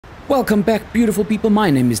Welcome back, beautiful people. My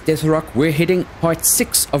name is Desrock. We're hitting part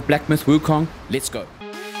 6 of Black Myth Wukong. Let's go.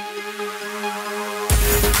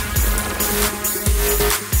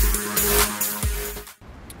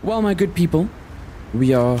 Well, my good people,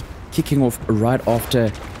 we are kicking off right after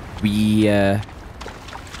we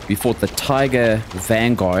fought the Tiger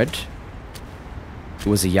Vanguard. It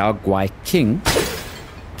was a Yaoguai king.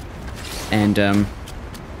 And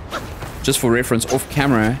just for reference, off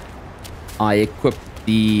camera, I equipped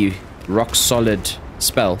the rock solid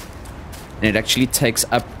spell, and it actually takes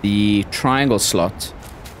up the triangle slot.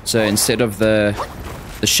 So instead of the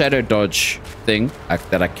shadow dodge thing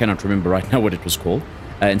that I cannot remember right now what it was called,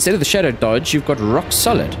 instead of the shadow dodge, you've got rock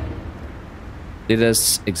solid. Let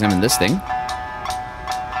us examine this thing.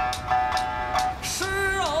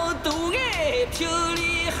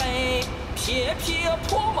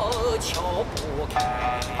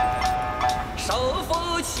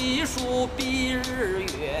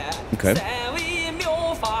 Okay.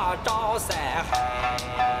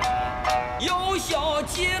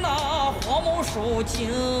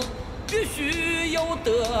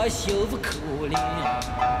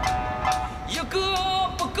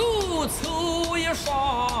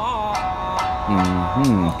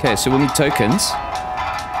 Okay, so we'll need tokens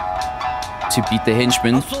to beat the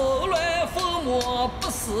henchmen.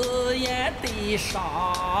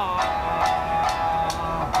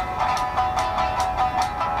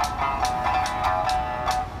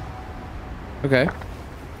 Okay.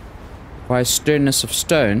 By sternness of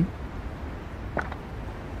stone.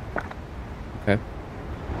 Okay.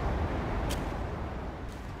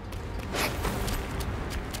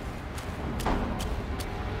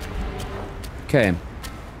 Okay.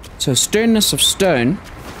 So sternness of stone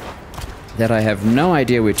that I have no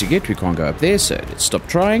idea where to get. We can't go up there, so let's stop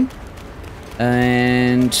trying.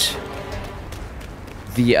 And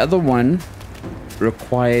the other one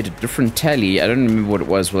required a different tally. I don't remember what it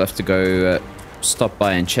was. We'll have to go stop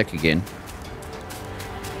by and check again.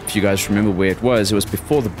 If you guys remember where it was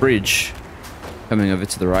before the bridge, coming over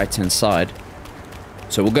to the right hand side.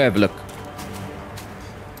 So we'll go have a look.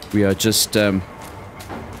 We are just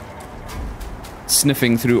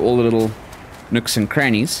sniffing through all the little nooks and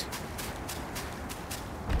crannies.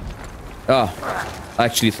 Oh, I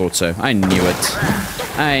actually thought so. I knew it.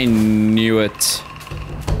 I knew it.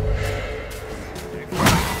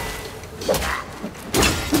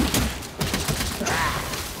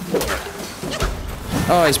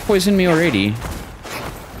 Oh, he's poisoned me already.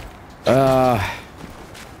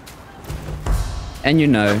 And you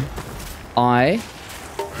know, I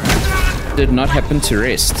did not happen to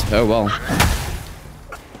rest. Oh well.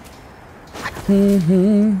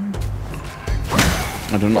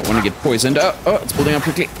 I do not want to get poisoned. Oh, it's building up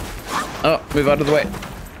quickly. Oh, move out of the way.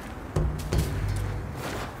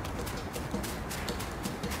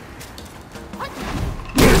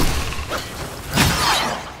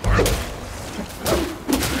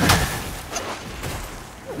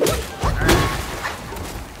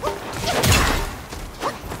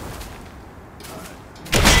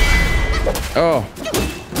 Oh,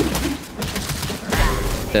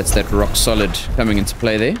 that's that rock solid coming into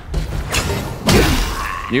play there.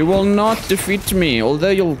 You will not defeat me, although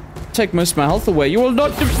you'll take most of my health away. You will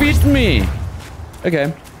not defeat me.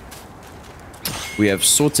 Okay, we have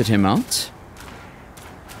sorted him out.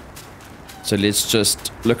 So let's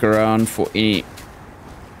just look around for any.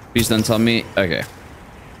 Please don't tell me. Okay,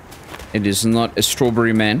 it is not a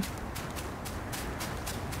strawberry man.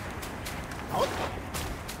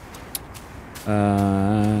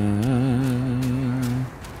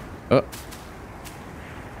 Oh,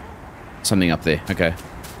 something up there. Okay,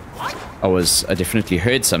 I definitely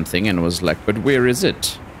heard something and was like, but where is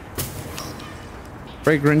it?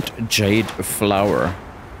 Fragrant jade flower.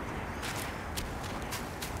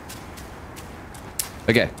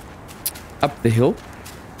 Okay, up the hill.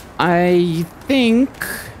 I think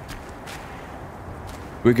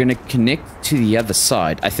we're gonna connect to the other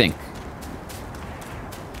side. I think.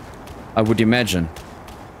 I would imagine.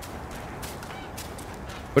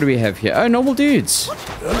 What do we have here? Oh, normal dudes.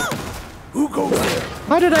 Who goes there?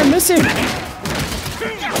 How did I miss him?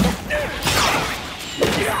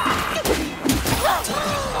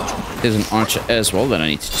 There's an archer as well that I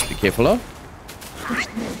need to just be careful of.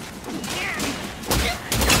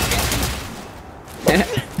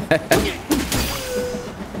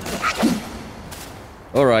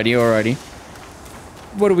 Alrighty, alrighty.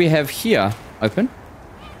 What do we have here? Open.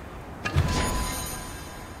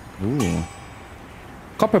 Ooh.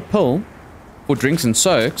 Copper pill for drinks and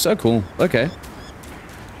soaks. Oh, cool. Okay.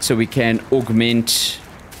 So we can augment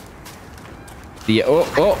the...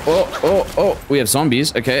 Oh, we have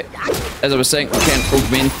zombies. Okay. as I was saying, we can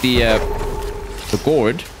augment the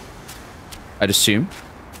gourd, I'd assume.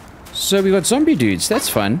 So we got zombie dudes. That's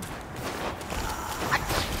fun.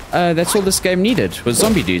 That's all this game needed, was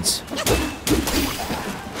zombie dudes.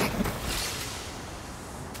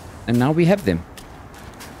 And now we have them.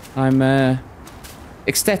 I'm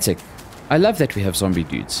ecstatic. I love that we have zombie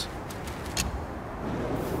dudes.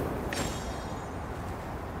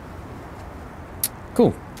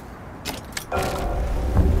 Cool.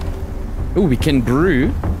 Oh, we can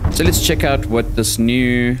brew. So let's check out what this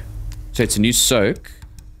new... So it's a new soak.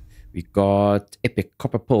 We got Epic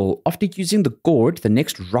Copper Pull. After using the gourd, the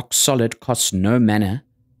next rock solid costs no mana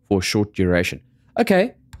for a short duration.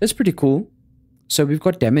 Okay, that's pretty cool. So we've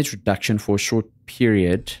got damage reduction for a short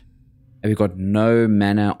period. And we've got no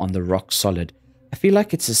mana on the rock solid. I feel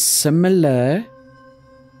like it's a similar...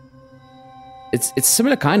 It's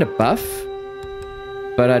similar kind of buff.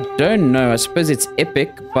 But I don't know. I suppose it's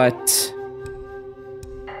epic, but...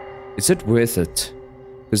 Is it worth it?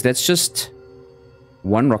 Because that's just...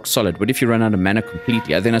 one rock solid. What if you run out of mana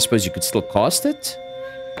completely? Then I suppose you could still cast it?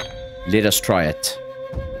 Let us try it.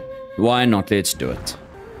 Why not? Let's do it.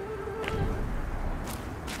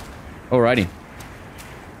 Alrighty.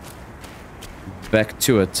 Back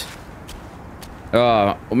to it.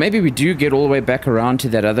 Or maybe we do get all the way back around to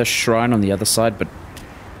that other shrine on the other side, but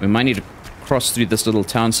we might need to cross through this little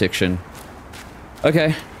town section.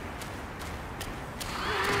 Okay.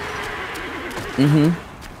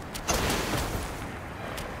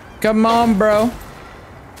 Come on, bro.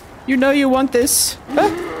 You know you want this.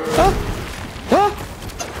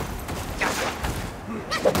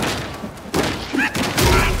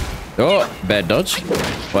 Oh, bad dodge.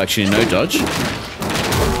 Well, actually, no dodge.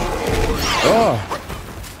 Oh.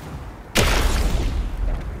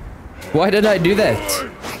 Why did I do that?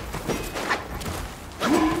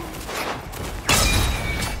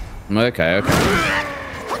 Okay, okay.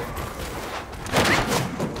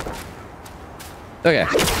 Okay.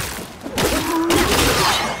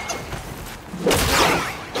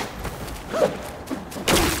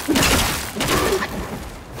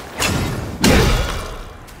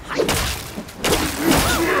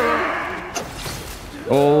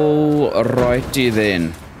 Alrighty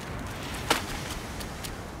then.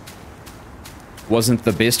 Wasn't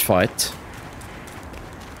the best fight,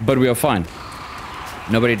 but we are fine.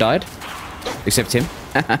 Nobody died, except him.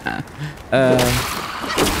 Oh,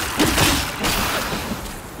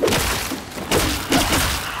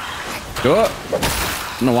 I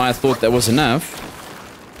don't know why I thought that was enough,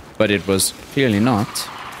 but it was clearly not.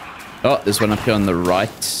 Oh, there's one up here on the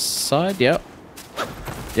right side. Yep.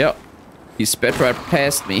 Yep. He sped right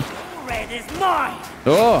past me. Red is mine.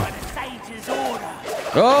 Oh. By the sage's order.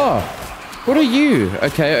 Oh. What are you?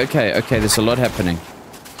 Okay, okay, okay. There's a lot happening.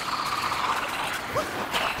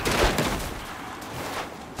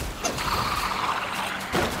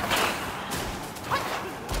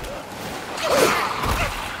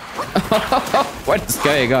 What is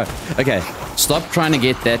going on? Okay, stop trying to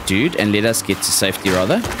get that dude and let us get to safety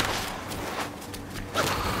rather.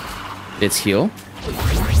 Let's heal.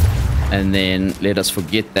 And then let us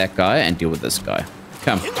forget that guy and deal with this guy.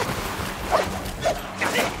 Come.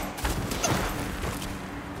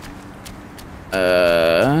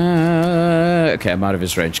 Okay, I'm out of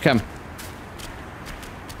his range. Come.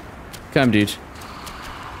 Come, dude.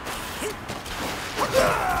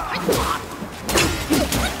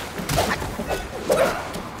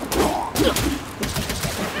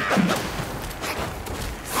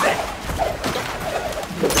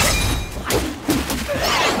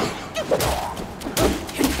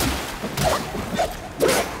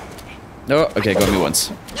 Oh, okay, got me once.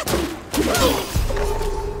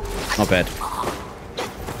 Not bad.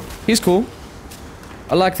 He's cool.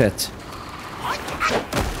 I like that.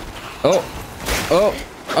 Oh. Oh.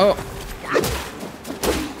 Oh.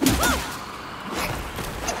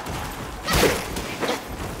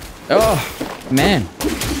 Oh, man.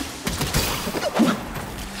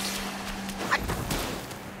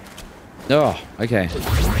 Oh, okay.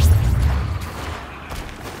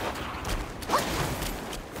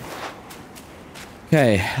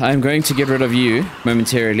 Okay, I'm going to get rid of you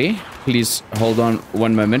momentarily. Please hold on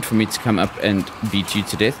one moment for me to come up and beat you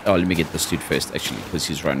to death. Oh, let me get this dude first, actually, because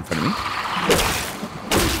he's right in front of me.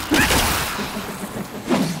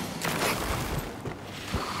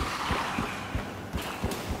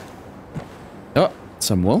 Oh,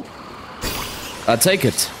 some wool. I'll take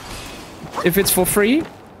it. If it's for free,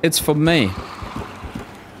 it's for me.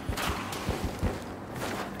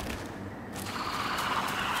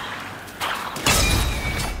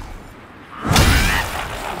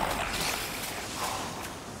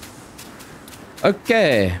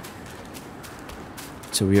 Okay.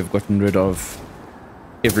 So we have gotten rid of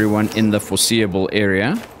everyone in the foreseeable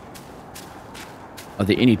area. Are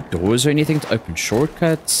there any doors or anything to open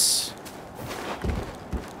shortcuts?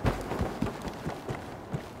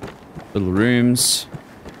 Little rooms.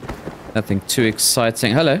 Nothing too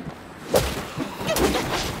exciting. Hello.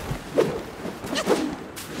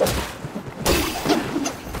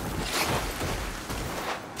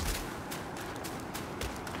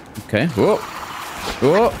 Okay. Whoa.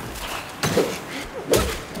 Whoa.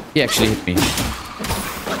 He actually hit me.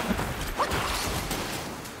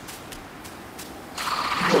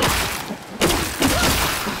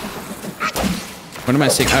 What am I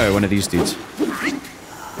seeing? Oh, one of these dudes.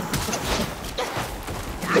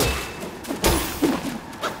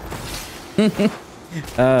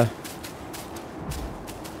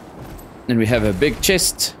 And we have a big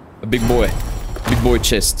chest. A big boy. Big boy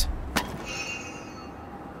chest.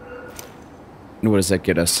 And what does that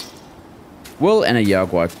get us? Wool and a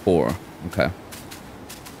jaguar paw. Okay.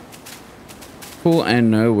 Cool,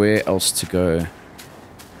 and nowhere else to go.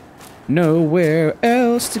 Nowhere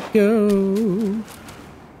else to go.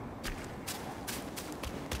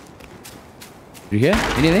 Did you hear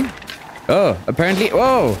anything? Oh, apparently.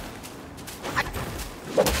 Whoa!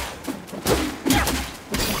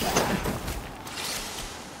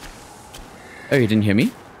 Oh, you didn't hear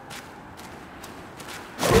me?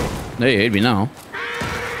 No, you heard me now.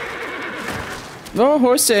 Oh,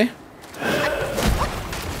 horsey.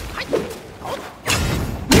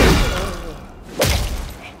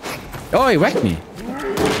 Oh, he whacked me.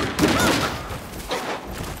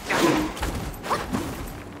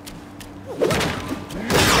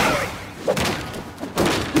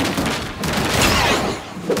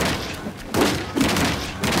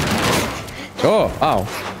 Oh, ow.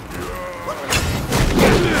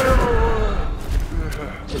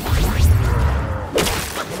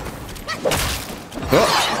 Oh.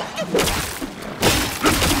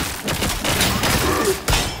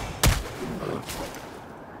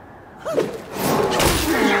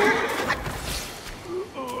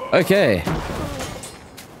 Okay.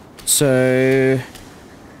 So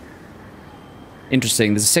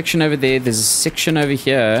interesting. There's a section over there. There's a section over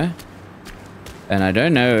here. And I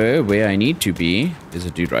don't know where I need to be. There's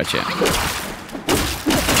a dude right here.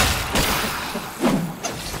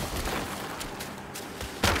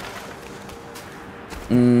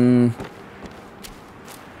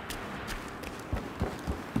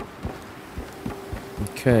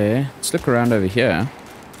 Okay, let's look around over here.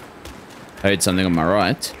 I heard something on my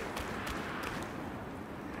right.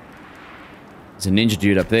 There's a ninja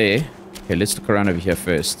dude up there. Okay, let's look around over here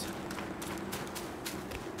first.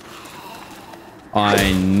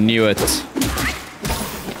 I knew it.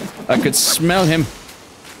 I could smell him.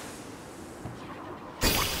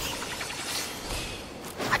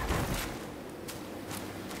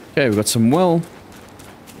 Okay, we got some wool.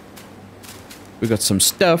 We got some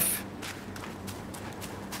stuff.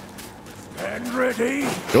 And ready?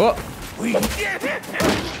 Oh.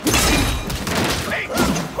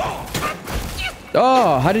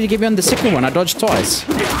 Oh, how did he get me on the second one? I dodged twice.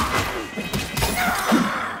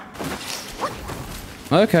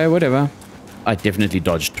 Okay, whatever. I definitely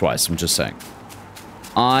dodged twice, I'm just saying.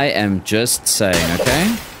 I am just saying, okay?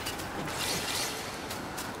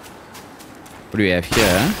 What do we have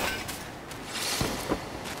here?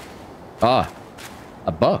 Ah,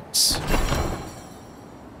 a box.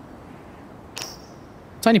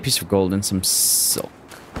 Tiny piece of gold and some silk.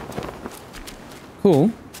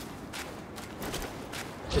 Cool.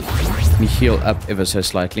 Let me heal up ever so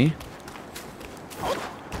slightly.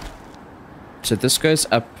 So this goes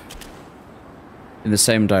up in the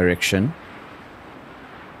same direction.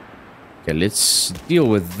 Okay, let's deal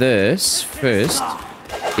with this first.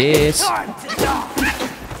 Yes.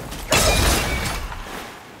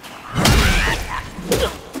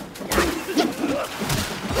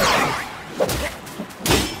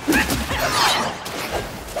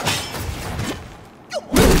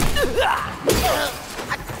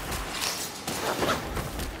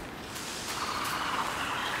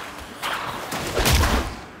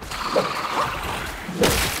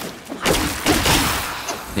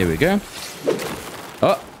 There we go.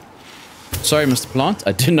 Oh, sorry, Mr. Plant.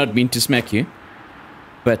 I did not mean to smack you.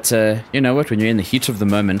 But, you know what? When you're in the heat of the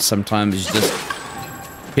moment, sometimes you just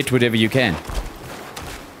hit whatever you can.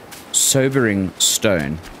 Sobering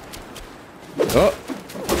stone. Oh.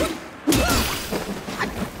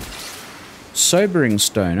 Sobering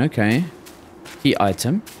stone, okay. Key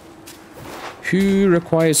item. Who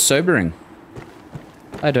requires sobering?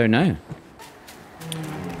 I don't know.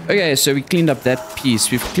 Okay, so we cleaned up that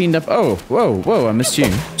piece. We've cleaned up... Oh, whoa, I missed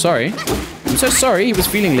you. Sorry. I'm so sorry. He was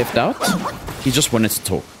feeling left out. He just wanted to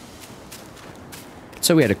talk.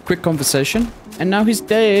 So we had a quick conversation, and now he's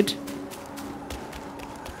dead.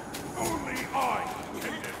 Only I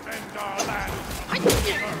can defend our land.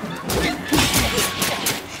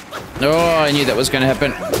 Oh, I knew that was going to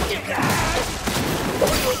happen.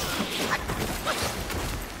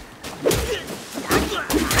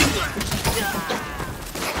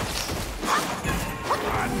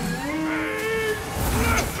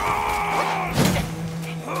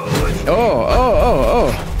 Oh.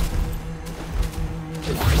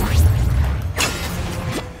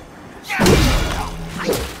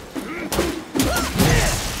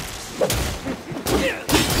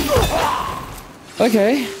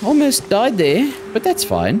 Okay, almost died there, but that's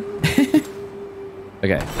fine.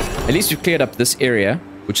 Okay, at least we've cleared up this area,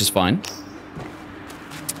 which is fine.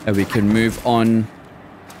 And we can move on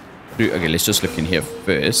through. Okay, let's just look in here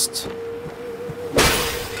first.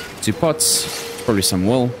 2 pots, probably some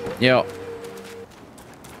wool. Yeah.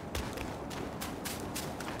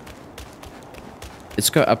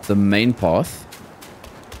 Let's go up the main path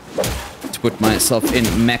to put myself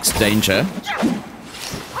in max danger.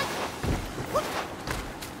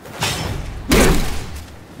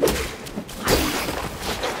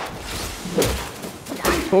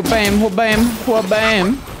 Oh bam, oh bam, oh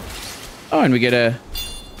bam. Oh, and we get a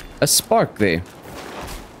spark there.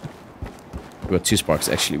 We've got 2 sparks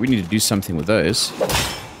actually. We need to do something with those.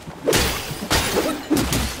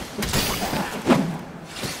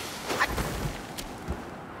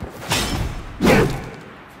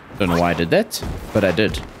 Don't know why I did that, but I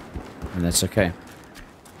did. And that's okay.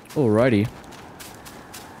 Alrighty.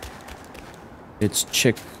 Let's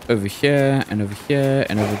check over here, and over here,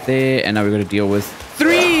 and over there, and now we're going to deal with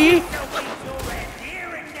 3!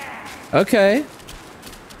 Okay.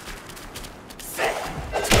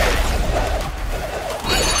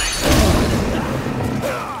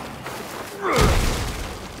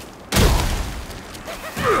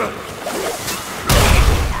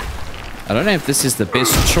 I don't know if this is the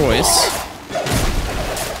best choice.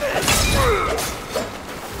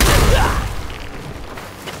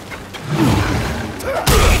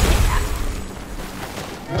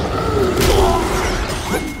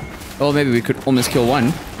 Well, maybe we could almost kill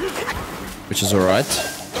one, which is alright.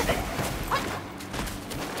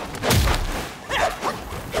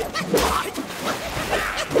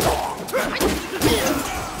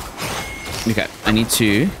 Okay, I need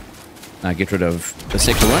to get rid of the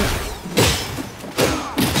second one.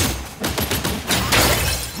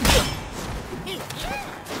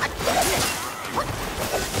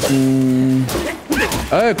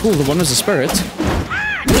 Oh, cool. The one was a spirit.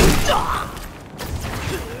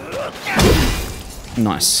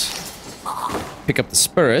 Nice. Pick up the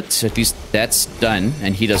spirit. At least that's done.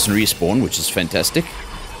 And he doesn't respawn, which is fantastic.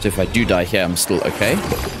 So if I do die here, I'm still okay.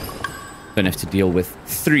 Don't have to deal with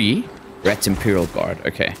 3. Rat Imperial Guard.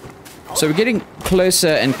 Okay. So we're getting closer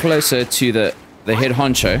and closer to the head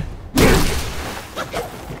honcho.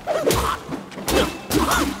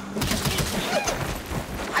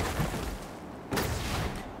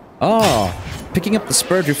 Oh, picking up the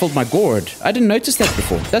spirit refilled my gourd. I didn't notice that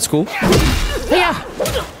before. That's cool. Yeah.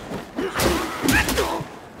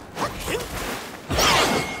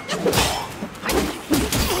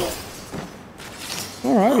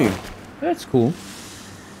 Alrighty. That's cool.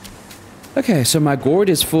 Okay, so my gourd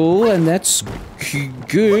is full, and that's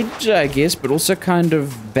good, I guess, but also kind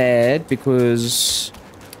of bad, because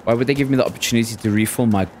why would they give me the opportunity to refill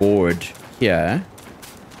my gourd here?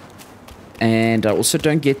 And I also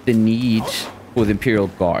don't get the need for the Imperial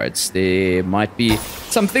Guards. There might be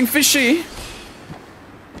something fishy.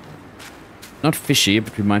 Not fishy,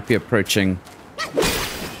 but we might be approaching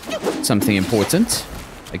something important,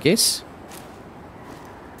 I guess.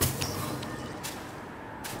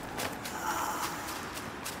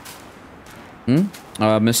 Oh,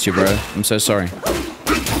 I missed you, bro. I'm so sorry. There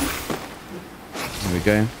we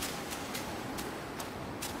go.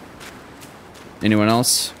 Anyone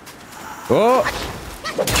else? Oh!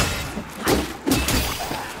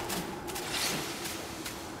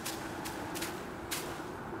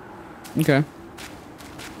 Okay.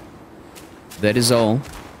 That is all.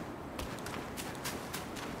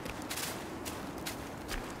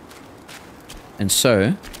 And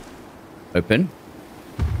so, open.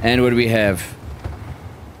 And what do we have?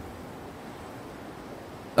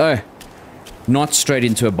 Oh, not straight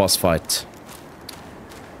into a boss fight.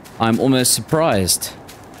 I'm almost surprised.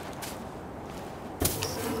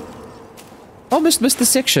 Almost missed the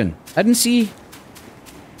section. I didn't see.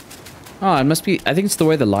 Oh, it must be. I think it's the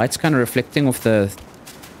way the light's kind of reflecting off the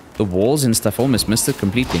walls and stuff. Almost missed it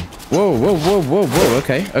completely. Whoa, whoa, whoa, whoa, whoa.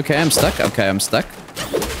 Okay, okay, I'm stuck. Okay, I'm stuck.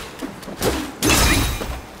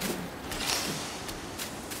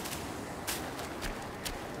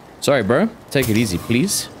 Sorry, bro. Take it easy,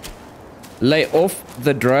 please. Lay off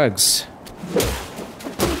the drugs.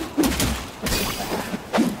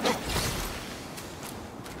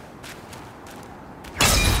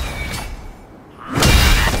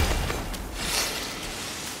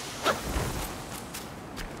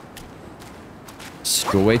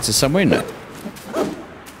 Straw weights are somewhere? No.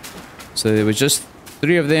 So there was just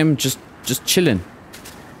 3 of them just chilling.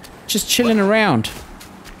 Just chilling around.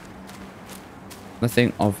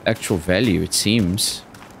 Nothing of actual value, it seems.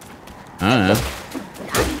 I don't know.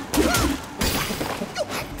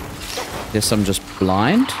 Guess I'm just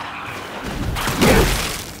blind.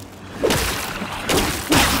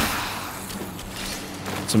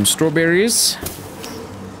 Some strawberries.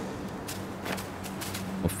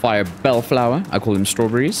 Or fire bellflower. I call them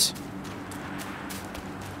strawberries.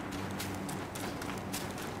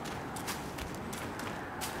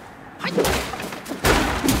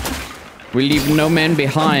 We leave no man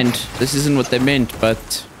behind. This isn't what they meant, but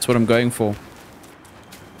it's what I'm going for.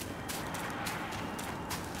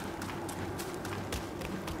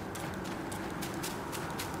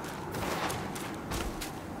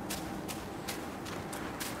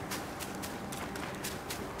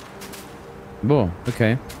 Oh,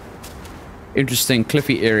 okay. Interesting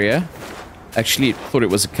cliffy area. Actually, thought it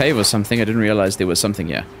was a cave or something. I didn't realize there was something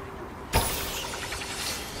here.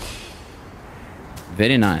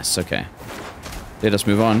 Very nice. Okay. Let us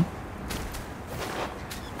move on.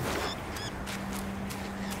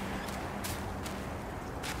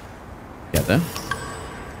 Gather.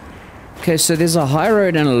 Okay, so there's a high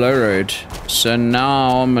road and a low road. So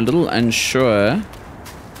now I'm a little unsure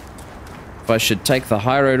if I should take the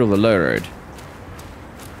high road or the low road.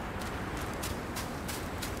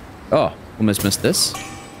 Oh, almost missed this.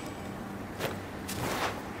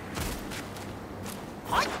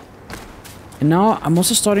 And now I'm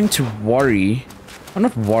also starting to worry. Well,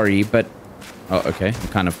 not worry, but... Oh, okay. I'm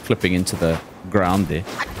kind of clipping into the ground there.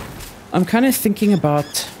 I'm kind of thinking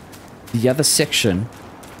about the other section.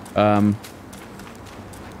 Okay,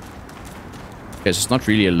 so it's not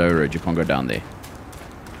really a low road. You can't go down there.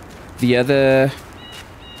 The other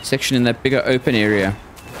section in that bigger open area.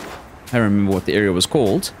 I don't remember what the area was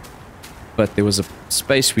called. But there was a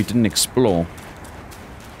space we didn't explore.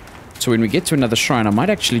 So when we get to another shrine, I might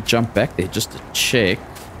actually jump back there just to check.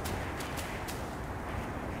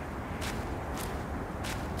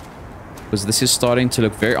 Because this is starting to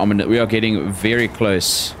look very ominous. We are getting very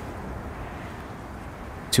close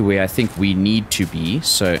to where I think we need to be.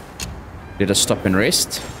 So let us stop and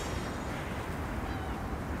rest.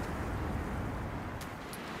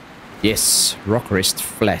 Yes, rock rest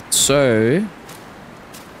flat. So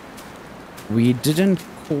we didn't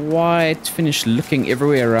quite finish looking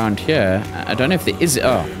everywhere around here. I don't know if there is...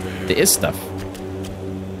 Oh, there is stuff.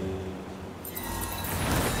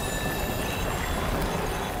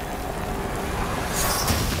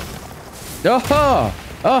 Oh-ho!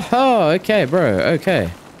 Oh-ho! Okay, bro. Okay.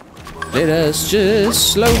 Let us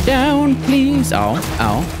just slow down, please. Ow.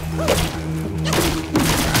 Ow.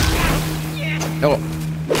 Oh.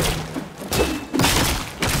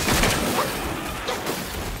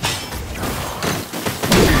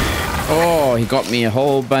 Oh, he got me a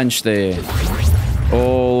whole bunch there.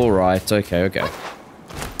 All right. Okay, okay.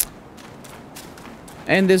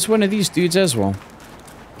 And there's one of these dudes as well.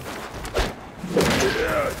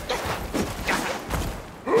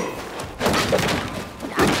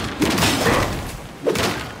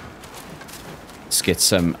 Let's get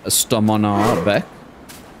some stamina back.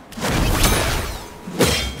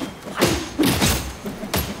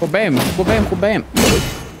 Oh, bam. Oh, bam. Oh, bam.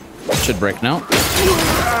 Should break now.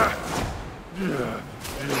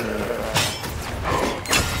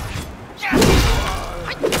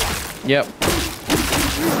 Yep.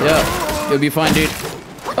 Yep. You'll be fine, dude.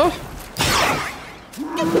 Oh.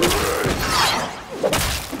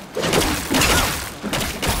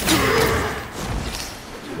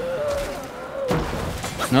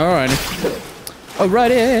 Alrighty.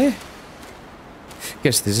 Alrighty.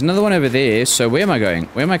 Guess there's another one over there. So where am I going?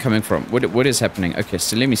 Where am I coming from? What is happening? Okay,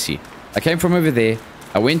 so let me see. I came from over there.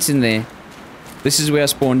 I went in there. This is where I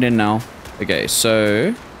spawned in now. Okay,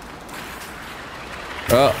 so...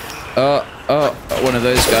 Oh, one of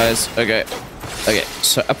those guys. Okay. Okay,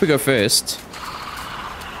 so up we go first.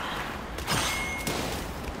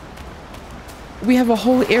 We have a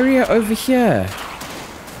whole area over here.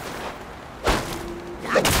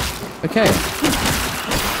 Okay.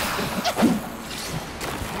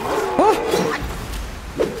 Oh!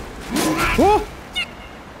 Oh!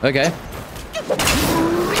 Okay.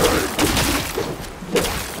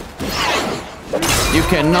 You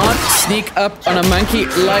cannot sneak up on a monkey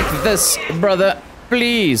like this, brother.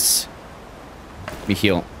 Please. Let me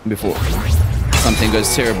heal before something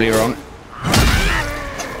goes terribly wrong.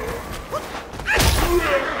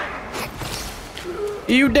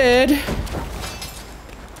 You dead?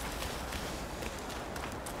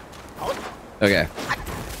 Okay.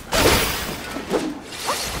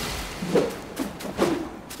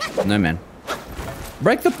 No, man.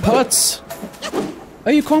 Break the pots! Oh,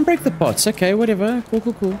 you can't break the pots. Okay, whatever.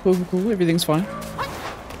 Cool. Everything's fine.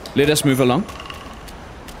 Let us move along.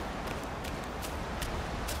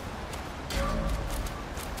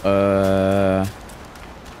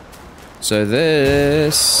 So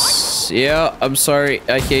this... Yeah, I'm sorry.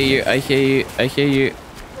 I hear you.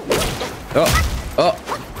 Oh.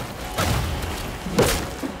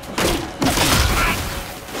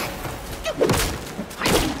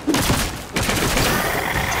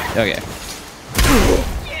 Okay.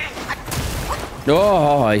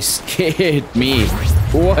 Oh, he scared me.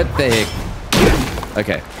 What the heck?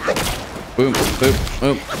 Okay. Boom.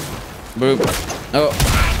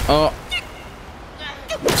 Oh.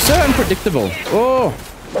 So unpredictable. Oh.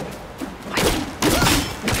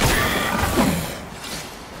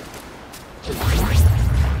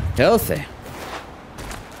 Healthy.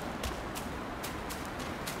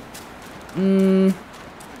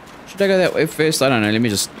 Should I go that way first? I don't know. Let me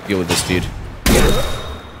just deal with this dude.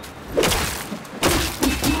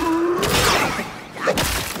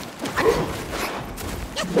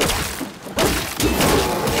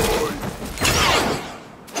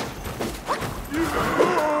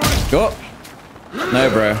 Oh! No,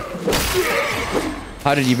 bro.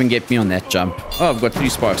 How did you even get me on that jump? Oh, I've got 3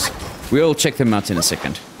 sparks. We'll check them out in a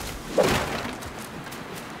second.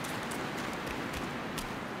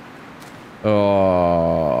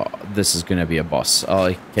 Oh, this is gonna be a boss.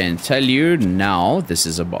 I can tell you now, this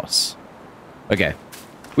is a boss. Okay,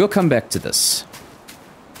 we'll come back to this.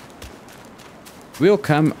 We'll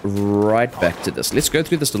come right back to this. Let's go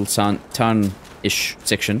through this little town-ish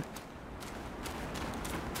section.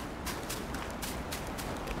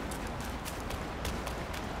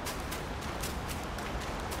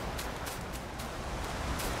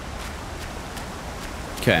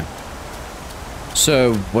 Okay.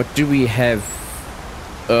 So, what do we have?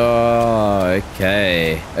 Oh,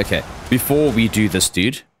 okay. Okay. Before we do this,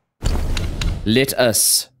 dude, let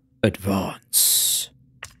us advance.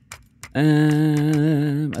 I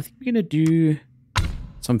think we're gonna do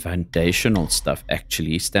some foundational stuff,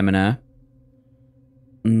 actually. Stamina.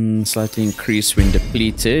 Slightly increase when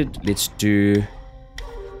depleted. Let's do...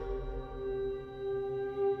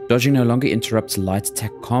 Dodging no longer interrupts light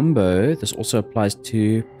attack combo. This also applies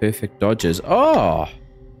to perfect dodges. Oh!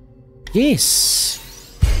 Yes!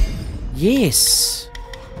 Yes!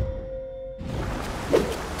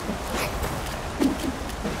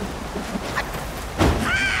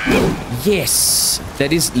 Yes!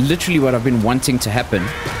 That is literally what I've been wanting to happen.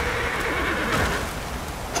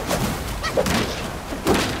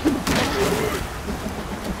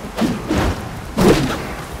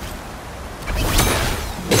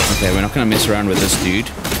 Okay, we're not gonna mess around with this dude.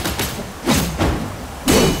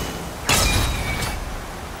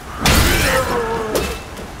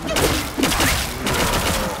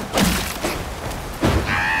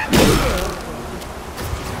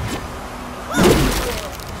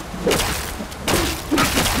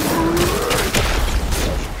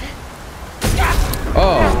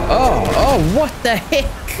 Oh, what the heck?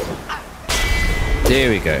 There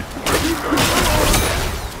we go.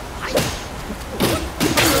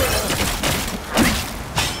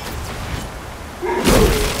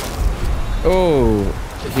 Oh,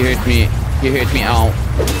 he hurt me. He hurt me out.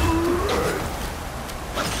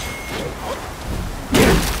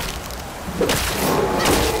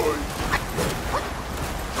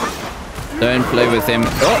 Don't play with him.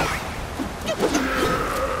 Oh!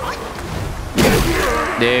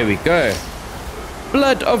 There we go.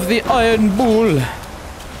 Blood of the Iron Bull.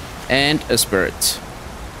 And a spirit.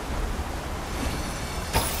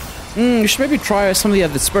 We should maybe try some of the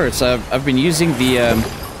other spirits. I've been using the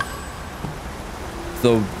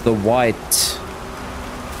white,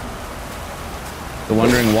 the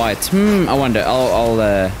wandering white. I wonder.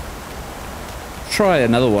 I'll try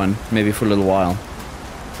another one maybe for a little while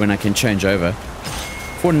when I can change over.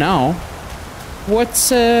 For now, what's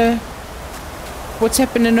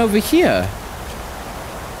happening over here?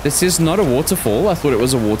 This is not a waterfall. I thought it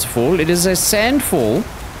was a waterfall. It is a sandfall.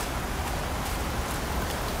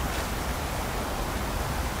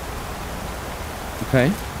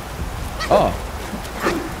 Okay. Oh.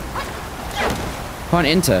 Can't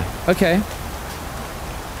enter. Okay.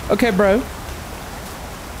 Okay, bro.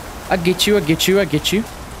 I get you.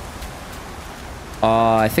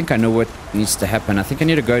 I think I know what needs to happen. I think I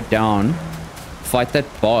need to go down, fight that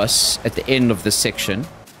boss at the end of this section.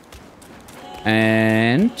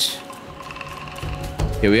 And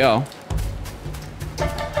here we are.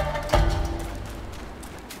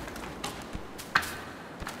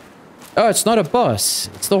 Oh, it's not a boss.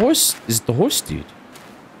 It's the horse. Is it the horse dude?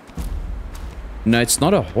 No, it's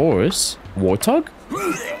not a horse. Warthog?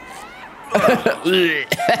 Raise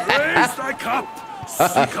thy cup,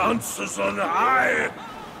 seek answers on high.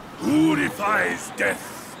 Who defies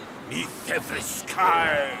death neath every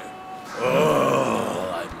sky?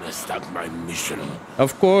 Oh, I messed up my mission.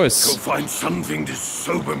 Of course. Go find something to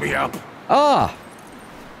sober me up. Ah!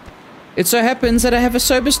 It so happens that I have a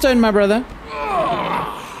sober stone, my brother.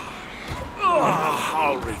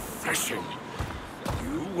 How refreshing.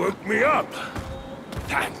 You woke me up.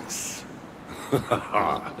 Thanks.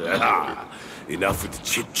 Enough with the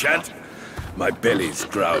chit-chat. My belly's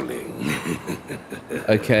growling.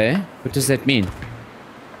 Okay, what does that mean?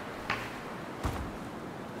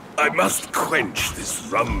 I must quench this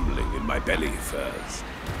rumbling in my belly first.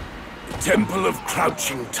 The Temple of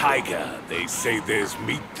Crouching Tiger. They say there's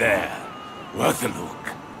meat there. Worth a look.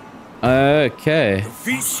 Okay.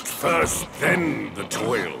 Feast first, then the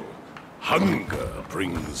toil. Hunger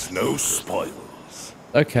brings no spoils.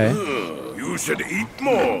 Okay. You should eat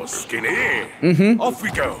more, Skinny. Off we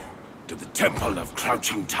go to the Temple of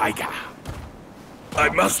Crouching Tiger. I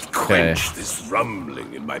must quench this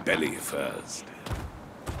rumbling in my belly first.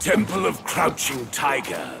 Temple of Crouching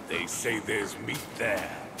Tiger. They say there's meat there.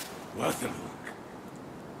 Worth a look.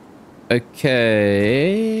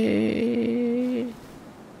 Okay.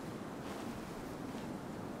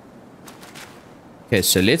 Okay,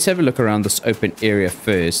 so let's have a look around this open area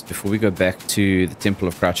first before we go back to the Temple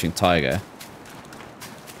of Crouching Tiger.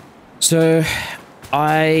 So,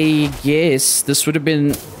 I guess this would have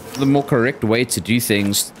been the more correct way to do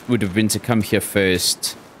things, would have been to come here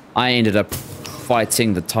first. I ended up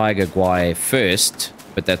fighting the Tiger Guy first,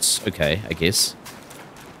 but that's okay, I guess.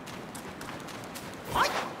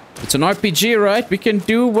 It's an RPG, right? We can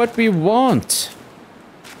do what we want.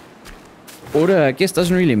 Order, I guess,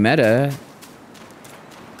 doesn't really matter.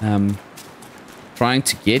 Trying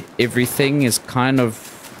to get everything is kind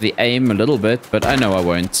of the aim a little bit, but I know I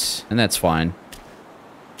won't, and that's fine.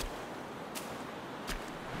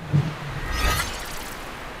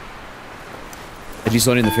 At least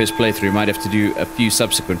not in the first playthrough. We might have to do a few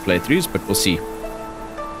subsequent playthroughs, but we'll see.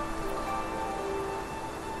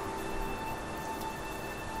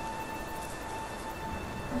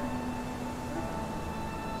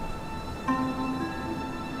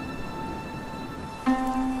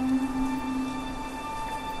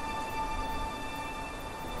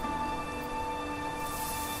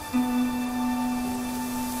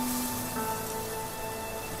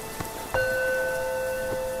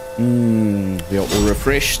 We are all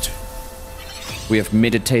refreshed. We have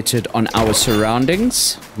meditated on our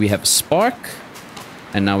surroundings. We have a spark.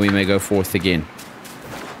 And now we may go forth again.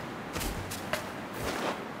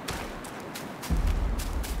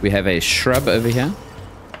 We have a shrub over here.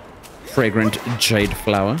 Fragrant jade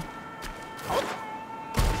flower.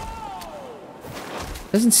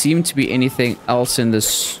 Doesn't seem to be anything else in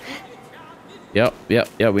this... Yep,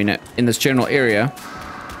 we know. In this general area.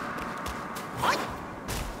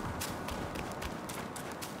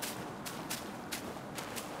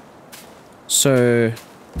 So,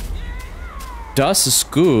 das is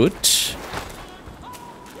good.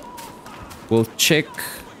 We'll check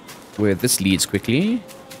where this leads quickly.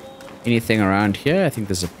 Anything around here? I think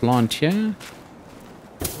there's a plant here.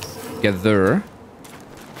 Gather.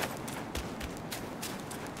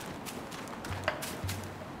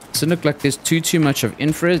 Doesn't look like there's too much of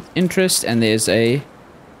interest, and there's a...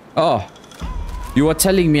 Oh, you are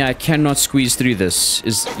telling me I cannot squeeze through this.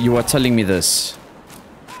 You are telling me this.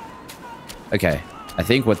 Okay, I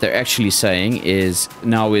think what they're actually saying is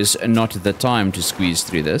now is not the time to squeeze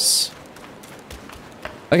through this.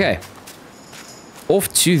 Okay.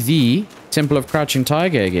 Off to the Temple of Crouching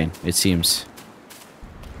Tiger again, it seems.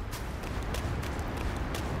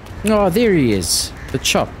 Oh, there he is. The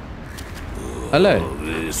chop. Hello. Oh,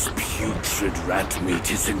 this putrid rat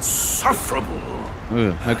meat is insufferable.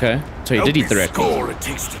 Ooh, okay. So you did eat the rat meat. Score a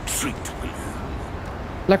tasty treat, will you?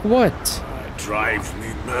 Like what? It drives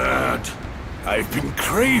me mad. I've been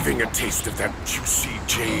craving a taste of that juicy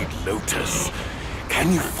jade lotus.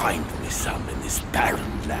 Can you find me some in this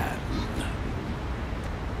barren land?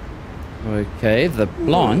 Okay, the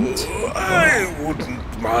plant. I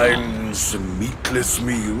wouldn't mind some meatless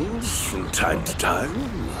meals from time to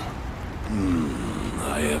time.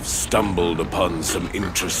 I have stumbled upon some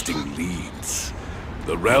interesting leads.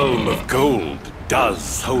 The realm of gold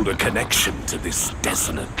does hold a connection to this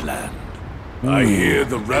desolate land. I hear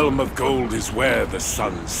the realm of gold is where the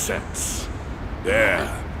sun sets.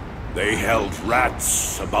 There, they held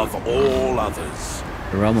rats above all others.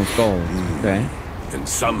 The realm of gold. Okay. And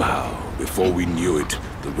somehow, before we knew it,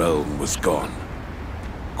 the realm was gone.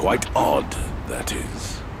 Quite odd, that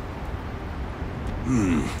is.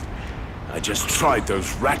 I just tried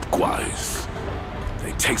those rat guys.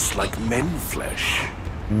 They taste like men flesh.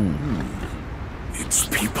 Its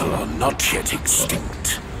people are not yet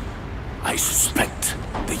extinct. I suspect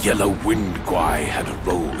the Yellow Wind Guai had a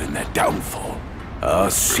role in their downfall.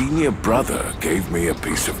 Our senior brother gave me a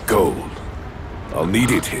piece of gold. I'll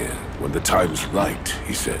need it here when the time's right,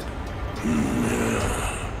 he said.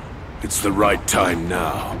 It's the right time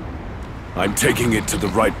now. I'm taking it to the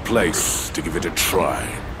right place to give it a try.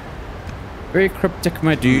 Very cryptic,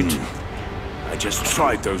 my dude. I just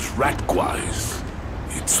tried those rat guys.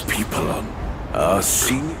 Its people on our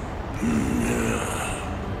senior...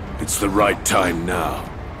 It's the right time now.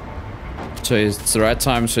 So it's the right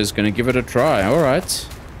time, so he's gonna give it a try. Alright.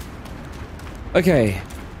 Okay.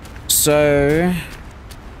 So...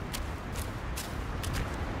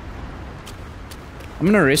 I'm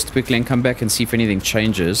gonna rest quickly and come back and see if anything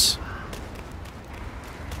changes.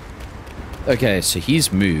 Okay, so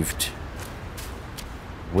he's moved.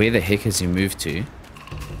 Where the heck has he moved to?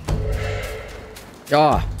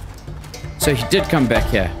 Ah! So he did come back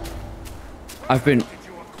here. I've been...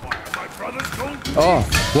 Oh,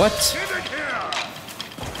 what?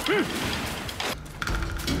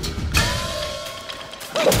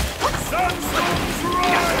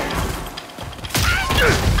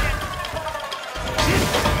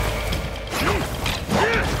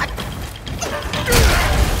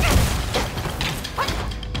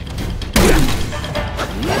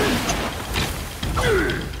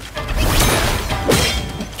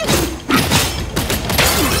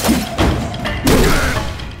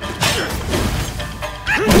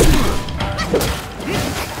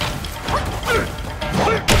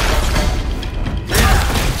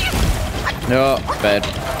 No, bad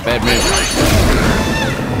move.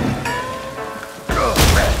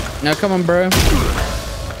 Now come on, bro.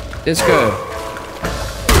 Let's go.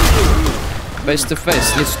 Face to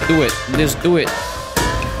face. Let's do it. Let's do it.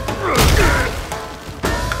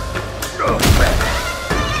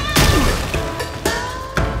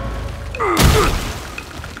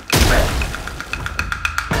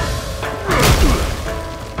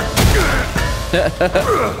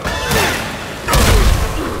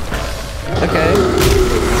 Okay.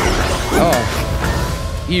 Oh.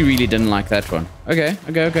 He really didn't like that one. Okay.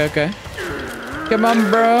 Come on,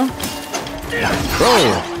 bro.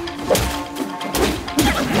 Bro.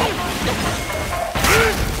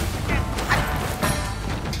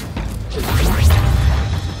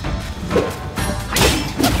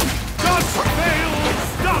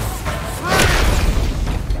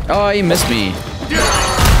 Oh, he missed me.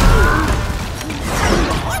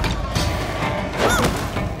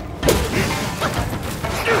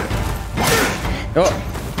 Oh.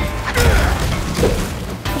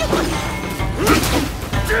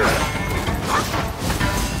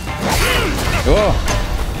 Oh.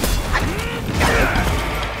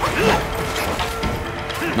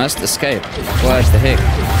 Must escape. What the heck?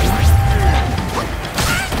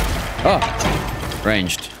 Oh.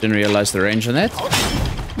 Ranged. Didn't realize the range on that.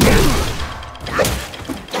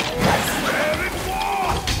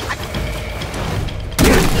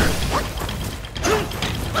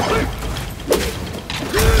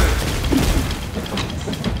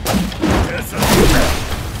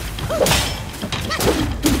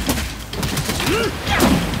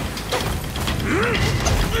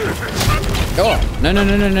 Oh, no,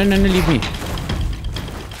 leave me.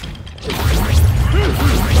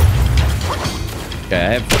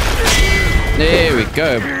 Okay, there we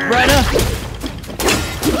go, brother.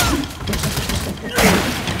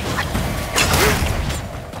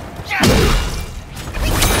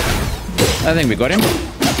 I think we got him.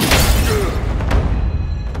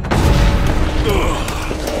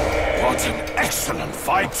 What an excellent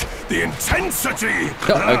fight! The intensity!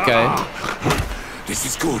 Oh, okay. This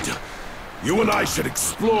is good. You and I should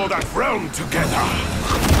explore that realm together.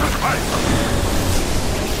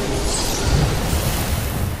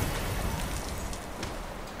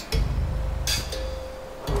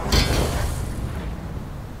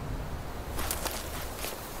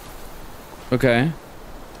 Okay.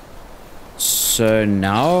 So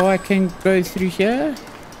now I can go through here?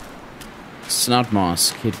 Snout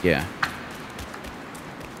mask, hit here.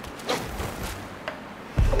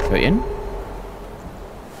 Go in.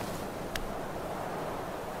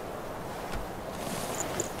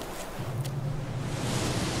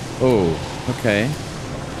 Oh, okay.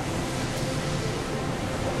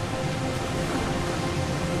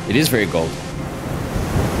 It is very gold.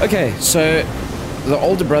 Okay, so the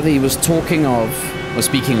older brother he was speaking of,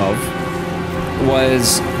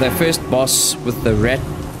 was the first boss with the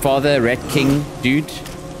rat king dude.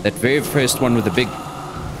 That very first one with the big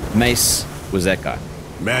mace was that guy.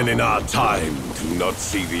 Men in our time do not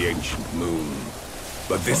see the ancient moon,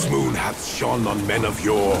 but this moon hath shone on men of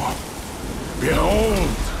yore. Behold!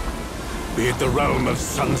 Be it the realm of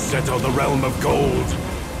sunset or the realm of gold,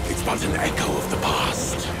 it's but an echo of the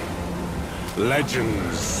past.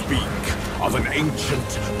 Legends speak of an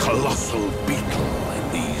ancient, colossal beetle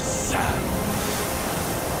in these sands.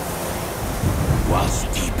 Whilst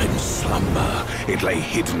deep in slumber, it lay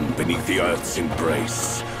hidden beneath the earth's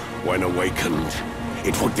embrace. When awakened,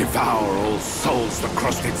 it would devour all souls that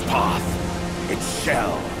crossed its path. Its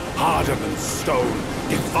shell, harder than stone,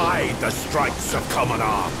 defied the strikes of common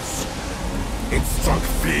arms. It struck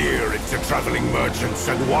fear into traveling merchants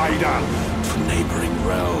and wider to neighboring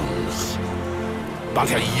realms. But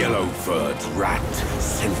a yellow-furred rat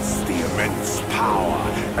sensed the immense power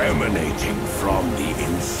emanating from the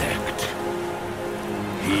insect.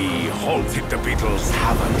 He halted the beetle's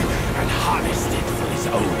havoc and harnessed it for his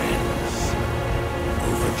own ends.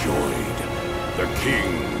 Overjoyed, the king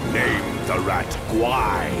named the rat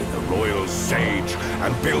Gwai, the royal sage,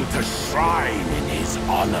 and built a shrine in his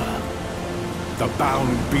honor. The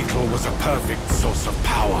bound beetle was a perfect source of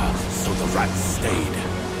power, so the rat stayed.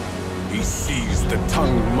 He seized the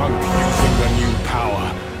tongue monk using the new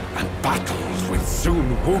power, and battled with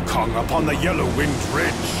soon Wukong upon the Yellow-Wind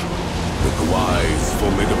Ridge. The Gwai's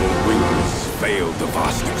formidable wings veiled the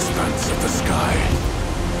vast expanse of the sky.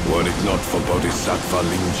 Were it not for Bodhisattva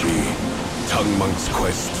Lingji, Tongue Monk's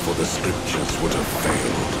quest for the scriptures would have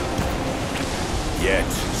failed.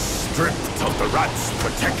 Yet, stripped of the rat's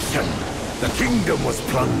protection, the kingdom was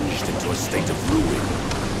plunged into a state of ruin.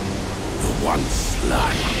 The once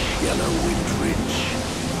lush Yellow-Wind Ridge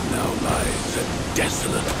now lies a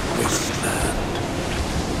desolate wasteland.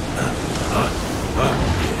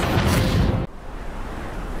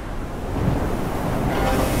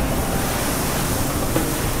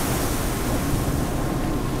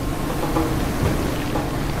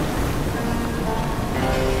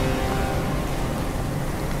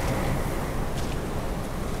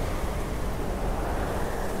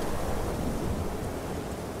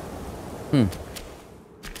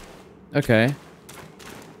 Okay.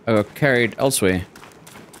 I got carried elsewhere.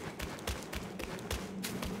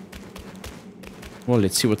 Well,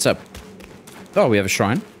 let's see what's up. Oh, we have a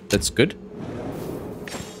shrine. That's good.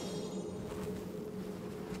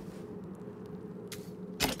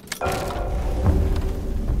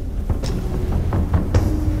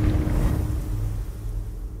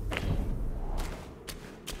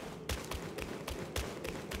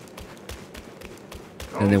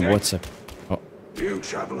 And then what's up? Oh. You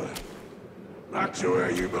traveler, back to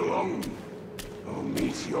where you belong, or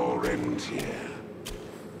meet your end here.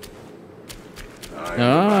 I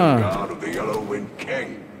am the vanguard of the Yellow-Wind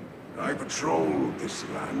King. I patrol this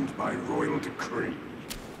land by royal decree.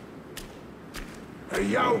 A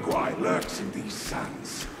Yaoguai lurks in these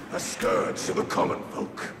sands, a scourge to the common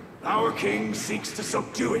folk. Our king seeks to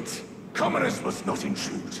subdue it. Commoners must not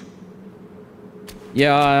intrude.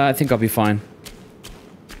 Yeah, I think I'll be fine.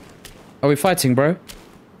 Are we fighting, bro?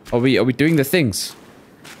 Are we doing the things?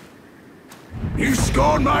 You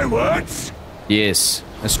scorn my words? Yes,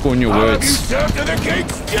 I scorn your How words. have you served to the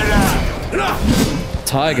king's dinner?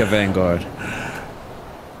 Tiger Vanguard.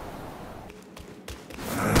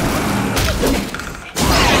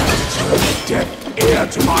 Deaf ear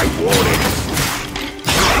to my warnings.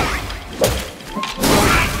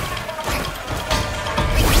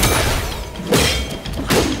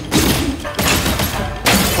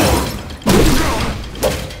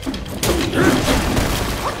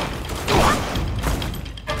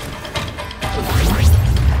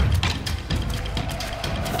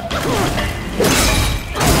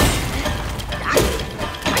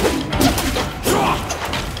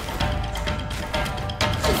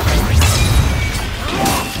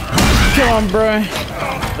 Come on, bro.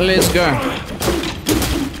 Let's go.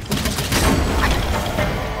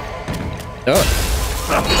 Oh.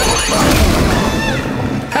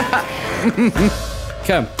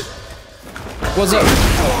 Come. What's up?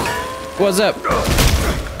 What's up?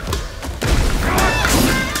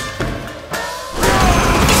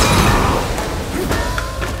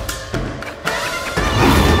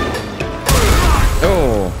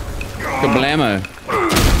 Oh. Kablamo.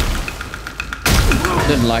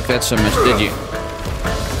 Didn't like that so much, did you?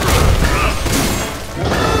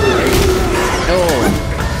 Oh.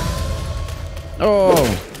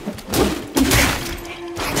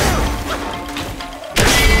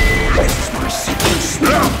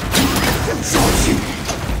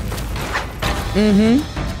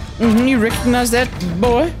 You recognize that,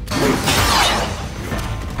 boy?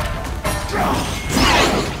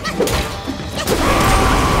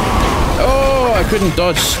 Oh, I couldn't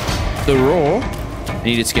dodge the roar. I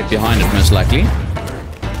needed to get behind it, most likely.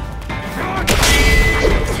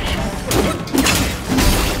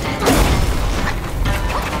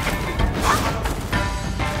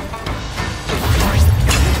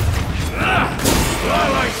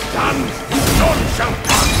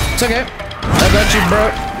 It's okay. I got you, bro.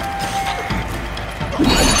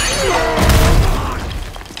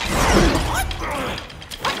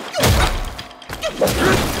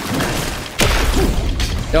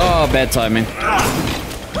 Oh, bad timing.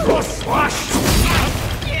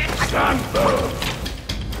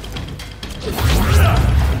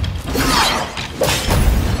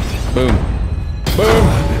 Boom. Boom.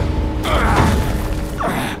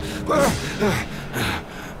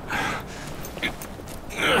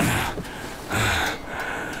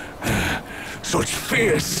 Such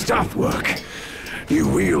fierce staff work. You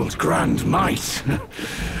wield grand might.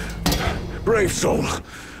 Brave soul,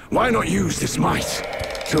 why not use this might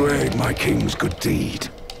to aid my king's good deed?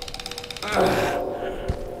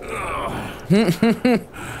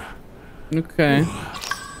 Okay.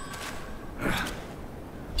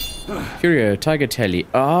 Curio, tiger telly.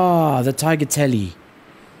 Ah, the tiger telly.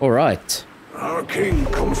 Alright. Our king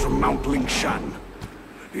comes from Mount Lingshan.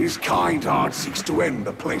 His kind heart seeks to end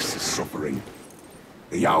the place's suffering.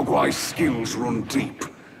 The Yao Guai's skills run deep,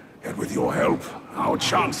 and with your help, our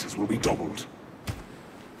chances will be doubled.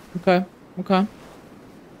 Okay, okay.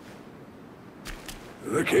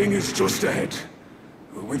 The king is just ahead.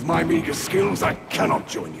 With my meager skills, I cannot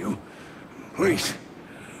join you. Please,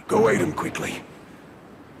 go aid him quickly.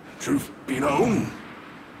 Truth be known,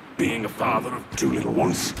 being a father of two little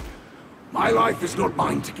ones, my life is not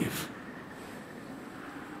mine to give.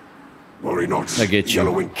 Worry not, I get you.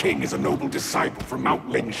 Yellowwing King is a noble disciple from Mount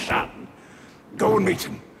Lingshan. Go and meet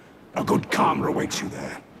him. A good karma awaits you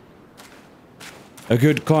there. A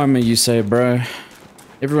good karma, you say, bro.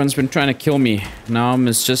 Everyone's been trying to kill me. Now I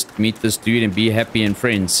must just meet this dude and be happy and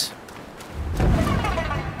friends.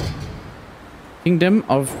 Kingdom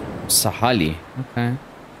of Sahali. Okay.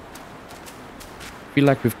 Feel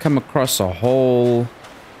like we've come across a whole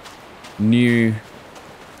new,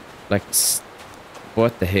 like,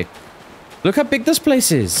 what the heck? Look how big this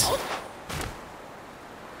place is.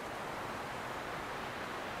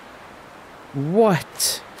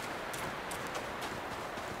 What?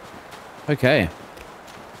 Okay.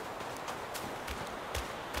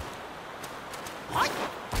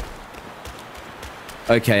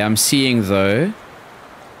 Okay, I'm seeing though.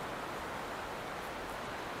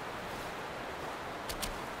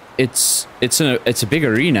 It's a big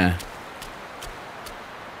arena.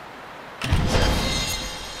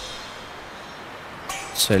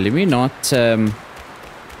 So let me not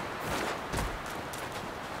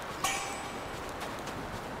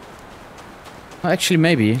actually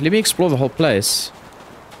maybe let me explore the whole place.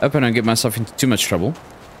 Hope I don't get myself into too much trouble.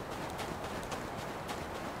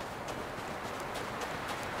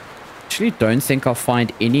 Actually don't think I'll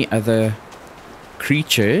find any other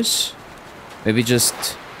creatures. Maybe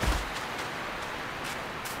just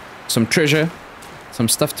some treasure, some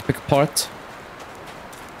stuff to pick apart,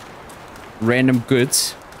 random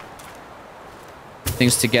goods,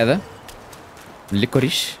 things together,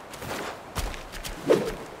 licorice.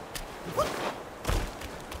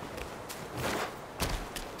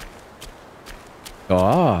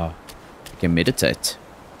 Ah, I can meditate.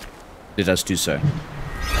 Let us do so.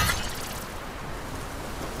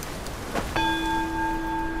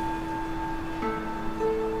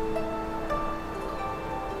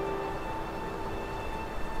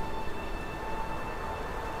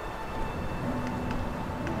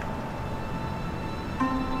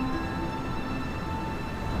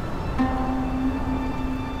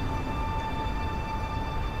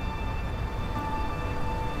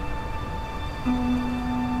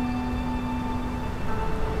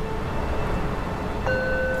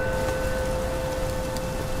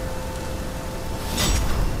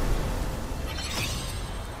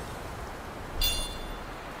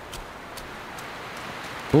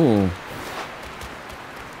 Cool.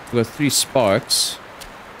 We've got 3 sparks.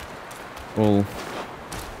 We'll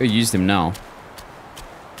go use them now.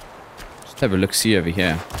 Just have a look-see over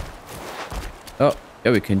here. Oh,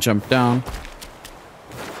 yeah, we can jump down.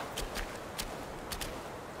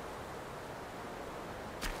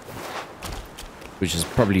 Which is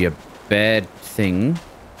probably a bad thing.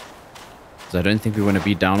 Because I don't think we want to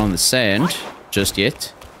be down on the sand just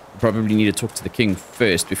yet. We probably need to talk to the king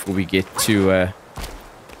first before we get to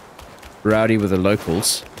rowdy with the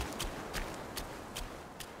locals.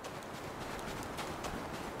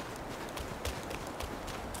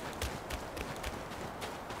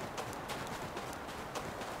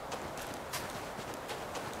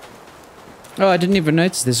 Oh, I didn't even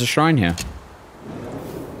notice there's a shrine here.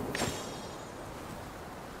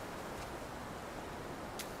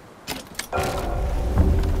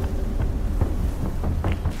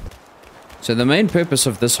 So the main purpose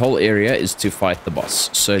of this whole area is to fight the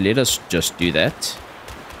boss. So let us just do that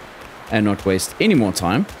and not waste any more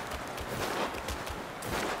time.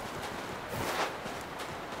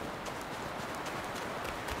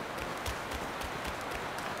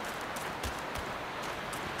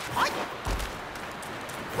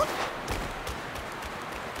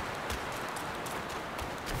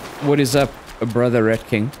 What is up, brother Rat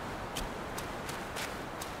King?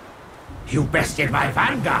 You bested my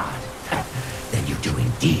vanguard. Then you do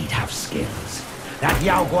indeed have skills. That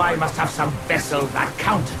Yao Guai must have some vessel that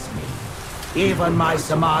counters me. Even my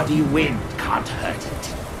Samadhi wind can't hurt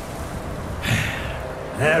it.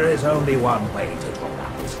 There is only one way to draw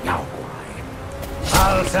out this Yao Guai.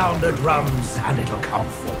 I'll sound the drums and it'll come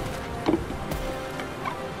forth.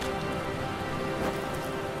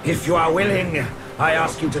 If you are willing, I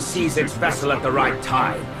ask you to seize its vessel at the right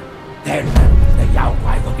time. Then the Yao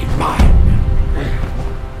Guai will be mine.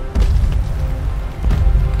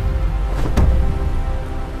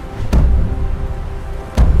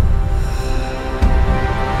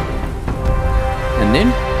 And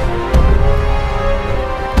then?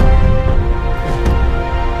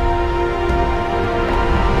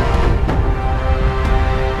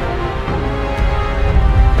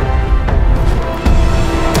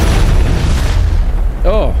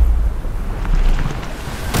 Oh.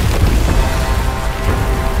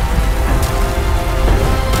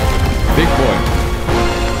 Big boy.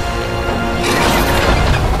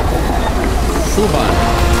 Shuban.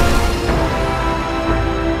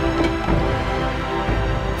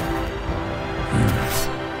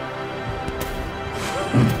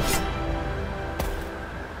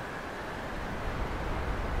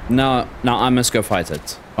 Now I must go fight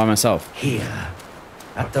it by myself. Here,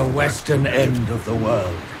 at the western end of the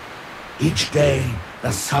world, each day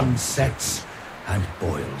the sun sets and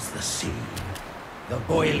boils the sea. The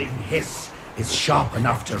boiling hiss is sharp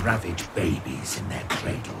enough to ravage babies in their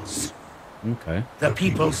cradles. Okay. The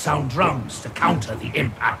people sound drums to counter the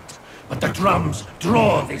impact, but the drums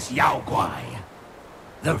draw this Yao Guai.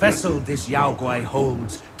 The vessel this Yao Guai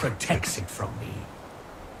holds protects it from me.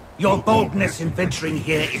 Your boldness in venturing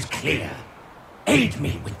here is clear. Aid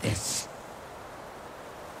me with this.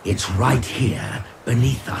 It's right here,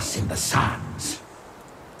 beneath us in the sands.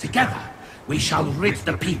 Together, we shall rid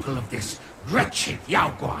the people of this wretched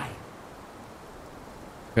Yao Guai.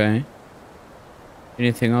 Okay.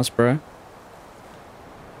 Anything else, bro?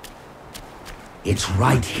 It's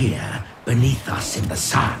right here, beneath us in the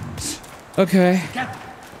sands. Okay. Together.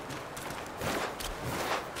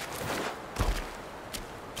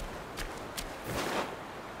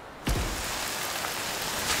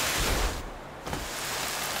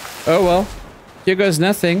 Oh well. Here goes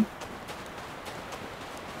nothing.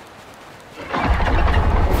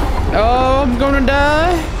 Oh, I'm gonna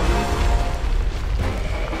die.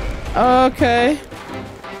 Okay.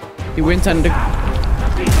 He went under.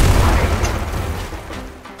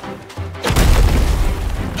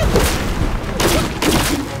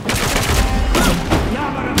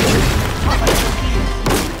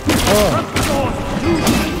 Oh.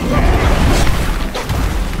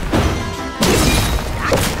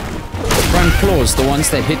 Front claws, the ones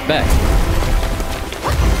that hit back.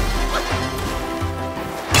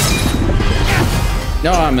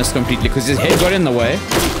 No, I missed completely because his head got in the way.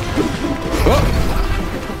 Oh.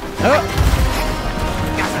 Oh.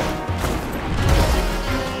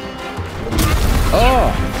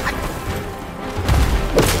 Oh.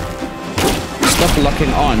 Stop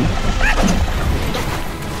locking on.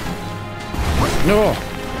 No.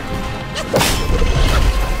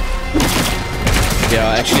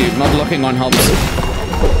 Yeah, actually, not locking on helps.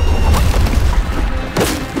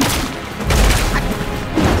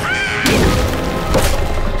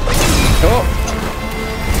 Oh.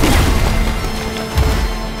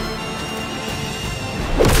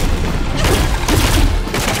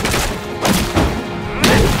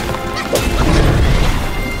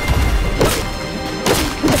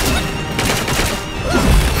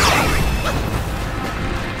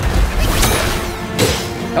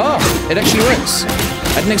 Oh, it actually works.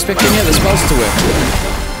 I didn't expect any of the spells to work.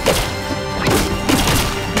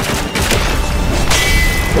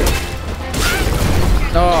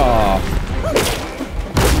 Oh.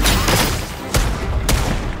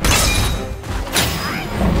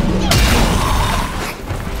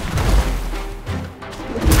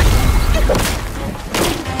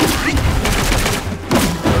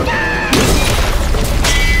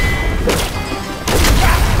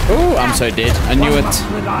 Ooh, I'm I'm so dead. I knew it. Must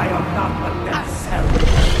rely on none but themselves.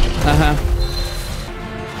 Uh-huh.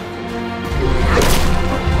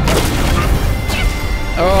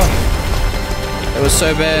 Oh. That was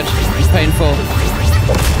so bad. Painful.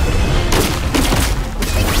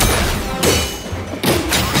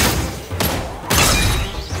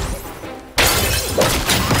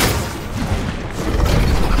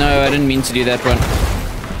 No, I didn't mean to do that one.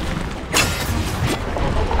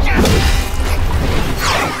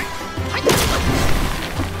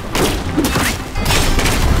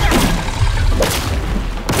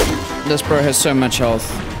 This bro has so much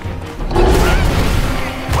health.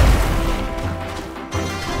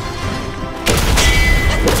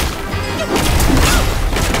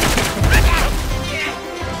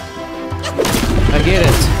 I get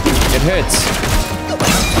it. It hurts.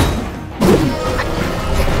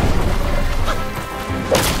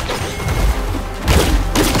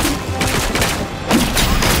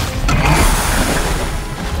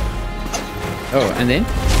 Oh, and then?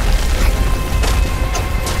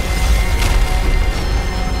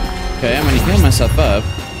 Okay, I'm gonna heal myself up.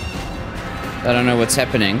 I don't know what's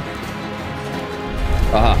happening.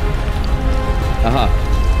 Aha. Aha.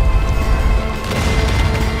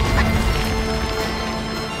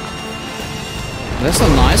 That's not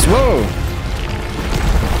nice. Whoa!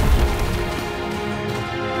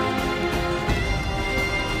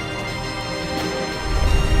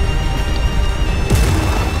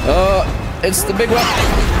 Oh, it's the big one.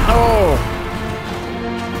 Oh!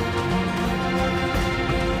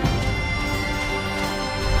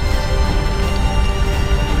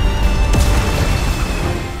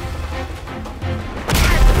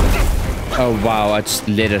 Oh wow, I just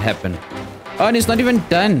let it happen. Oh, and he's not even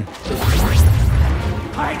done.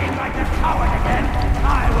 Hiding like a coward again.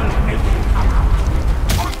 I will make you come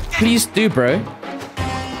out. Please do, bro.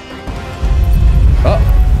 Oh,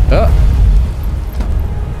 oh.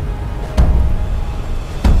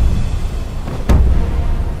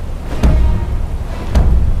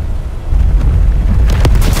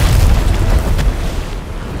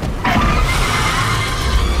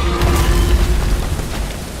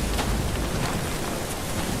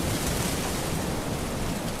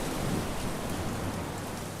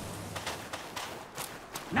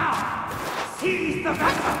 Now, seize the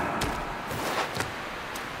vessel.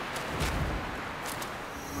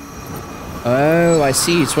 Oh, I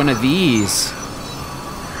see. It's one of these.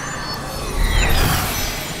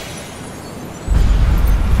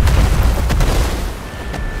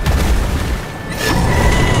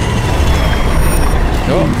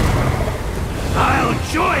 Oh, I'll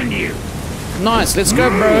join you. nice. Let's go,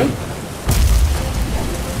 bro.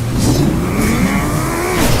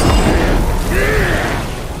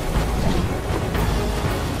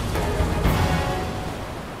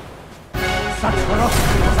 Such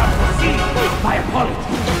ferocity was unforeseen. My apologies.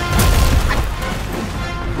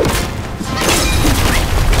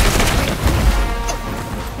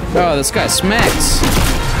 Oh, this guy smacks.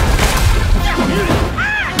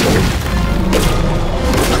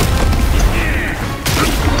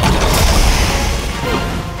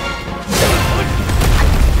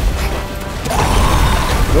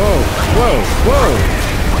 Whoa, whoa, whoa.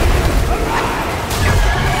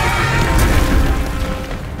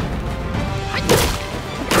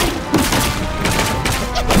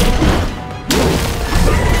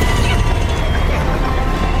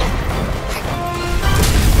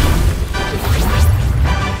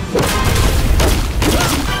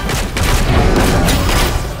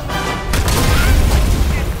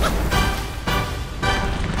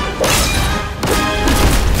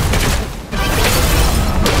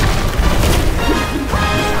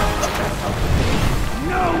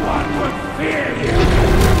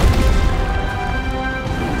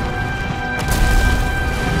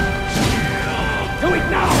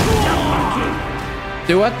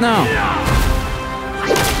 Do what now?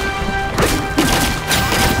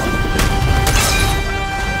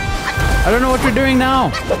 I don't know what we're doing now.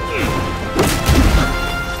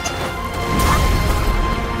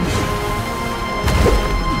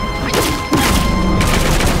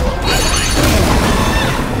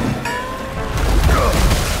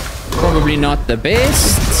 Probably not the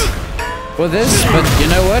best for this, but you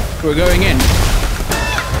know what? We're going in.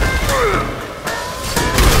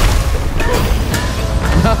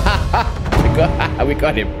 we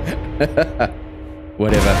got him.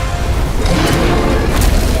 Whatever.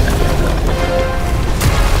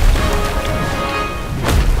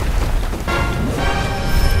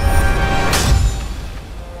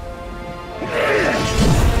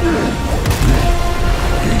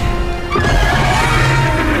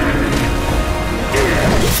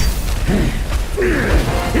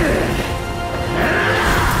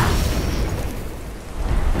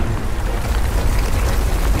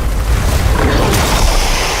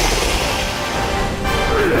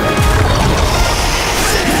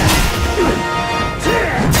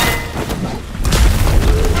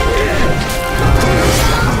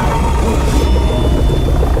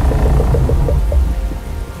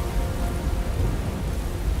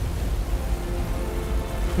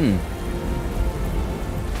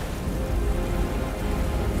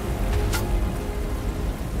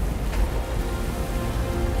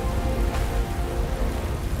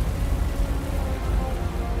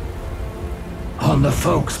 on the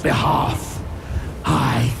folk's behalf.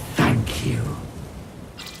 I thank you.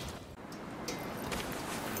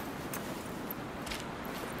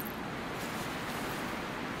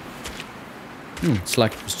 It's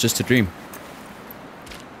like it was just a dream.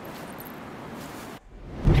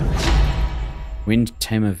 Wind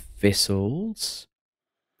tamer vessels.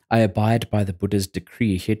 I abide by the Buddha's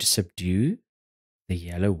decree here to subdue the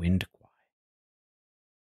yellow wind kwai.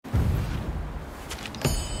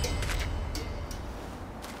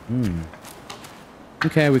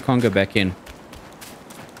 Okay, we can't go back in.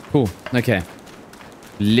 Cool. Okay.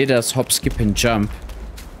 Let us hop, skip, and jump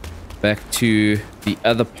back to the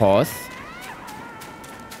other path.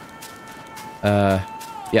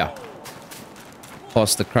 Yeah.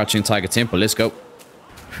 Past the Crouching Tiger Temple. Let's go.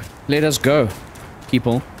 Let us go,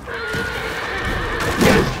 people.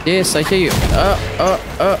 Yes, I hear you.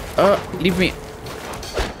 Leave me.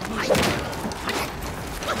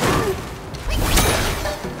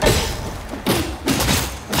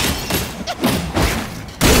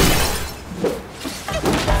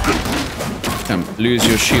 Come, lose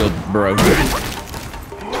your shield, bro.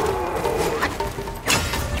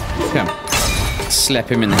 Come. Slap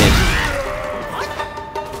him in the head.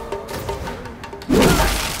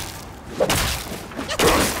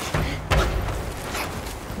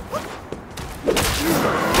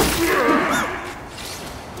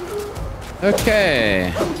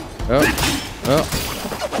 Okay.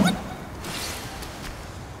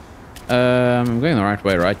 I'm going the right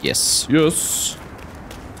way, right? Yes. Yes.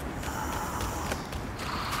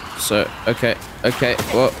 So, okay.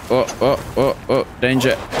 Oh,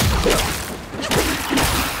 danger.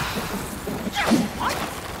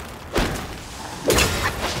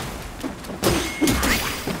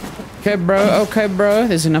 Okay, bro.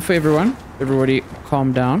 There's enough for everyone. Everybody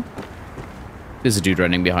calm down. There's a dude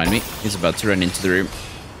running behind me. He's about to run into the room.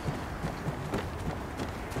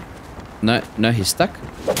 No, he's stuck.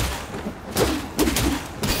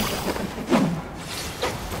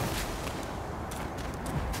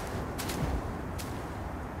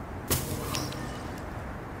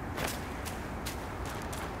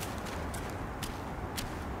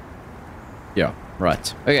 Yeah,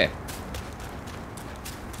 right. Okay.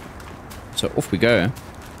 So off we go.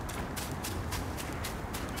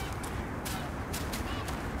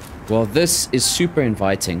 Well, this is super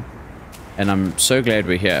inviting, and I'm so glad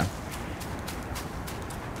we're here.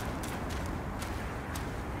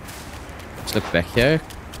 Let's look back here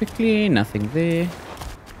quickly. Nothing there.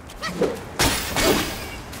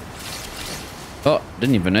 Oh,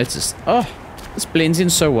 didn't even notice. Oh, this blends in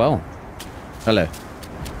so well. Hello.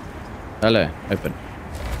 Hello. Open.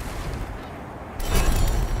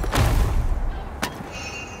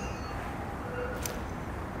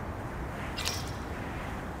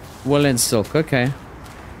 Wool and silk, okay.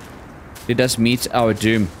 Let us meet our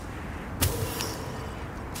doom.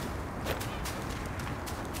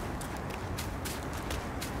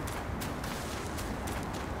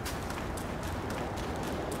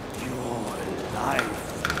 Your life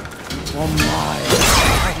for mine.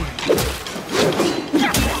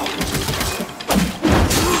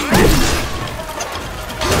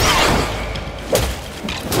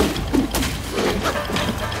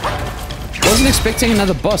 Wasn't expecting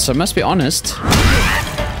another boss, I must be honest.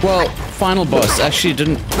 Well, final boss. Actually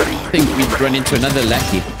didn't think we'd run into another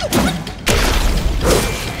lackey.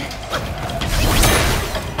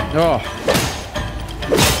 Oh.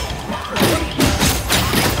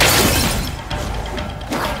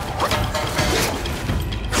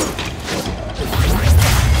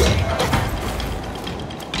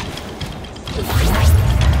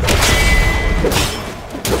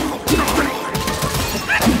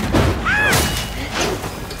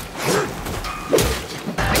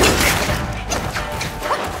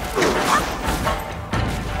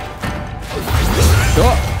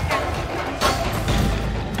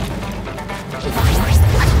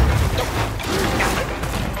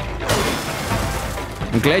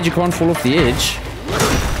 I'm glad you can't fall off the edge.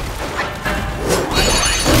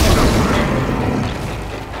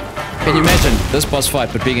 Can you imagine this boss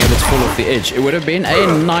fight but being able to fall off the edge? It would have been a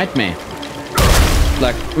nightmare.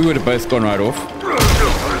 Like, we would have both gone right off.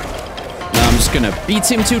 Now I'm just gonna beat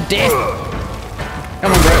him to death.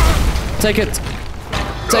 Come on, bro. Take it.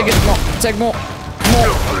 Take it. More. Take more.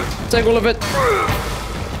 More. Take all of it.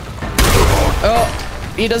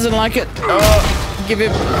 Oh, he doesn't like it. Oh, give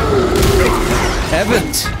him. Have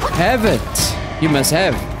it. Have it. You must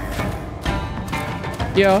have.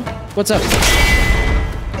 Yeah. What's up?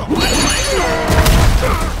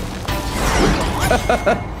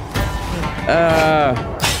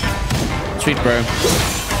 Sweet, bro.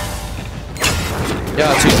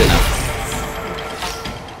 Yeah, two's enough.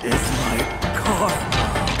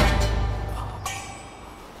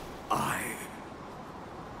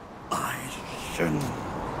 I shouldn't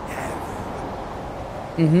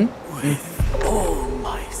have. With all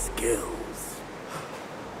my skills,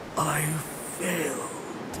 I failed.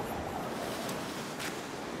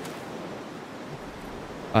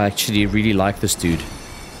 I actually really like this dude.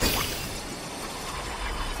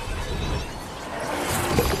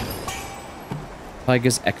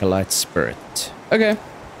 Tiger's Acolyte Spirit. Okay.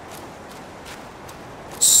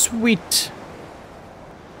 Sweet.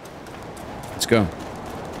 Let's go.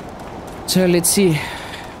 So let's see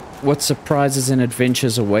what surprises and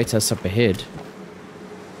adventures await us up ahead.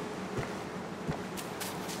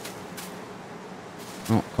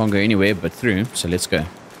 Oh, can't go anywhere but through, so let's go.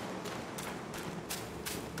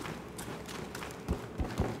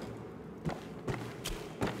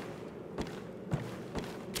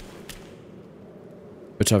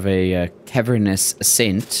 Bit of a cavernous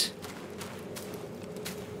ascent.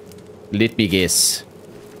 Let me guess.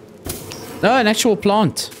 No, an actual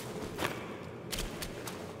plant.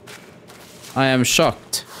 I am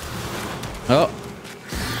shocked. Oh.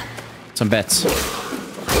 Some bats.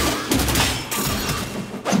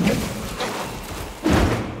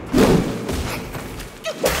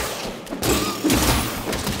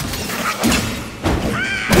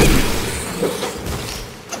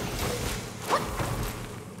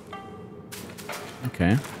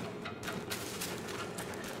 Okay.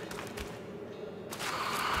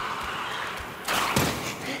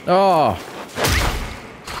 Oh.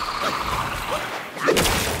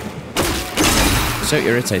 So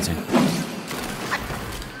irritating.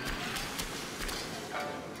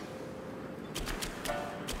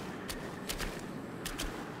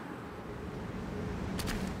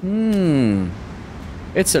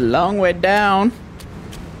 It's a long way down.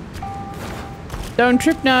 Don't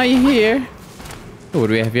trip now, you hear? Oh, what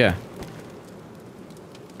do we have here?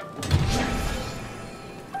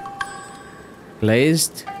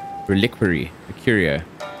 Glazed Reliquary. A curio.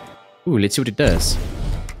 Ooh, let's see what it does.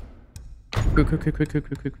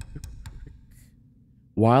 Quick.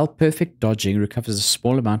 While perfect dodging recovers a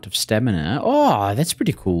small amount of stamina. Oh, that's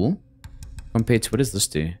pretty cool. Compared to, what does this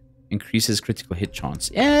do? Increases critical hit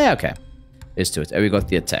chance. Yeah, okay. Let's do it. Oh, we got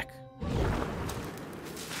the attack.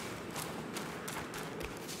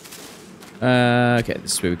 Okay,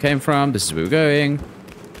 this is where we came from. This is where we're going.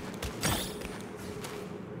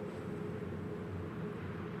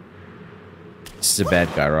 This is a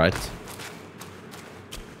bad guy, right?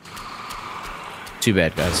 Two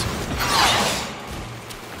bad guys.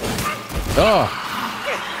 Oh!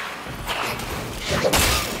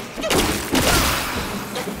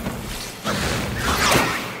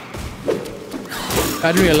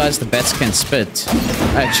 I didn't realize the bats can spit.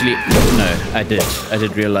 Actually, no, I did. I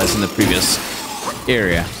did realize in the previous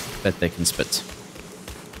area that they can spit.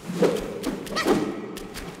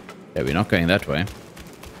 Yeah, we're not going that way.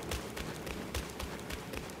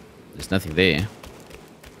 There's nothing there.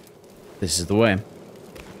 This is the way.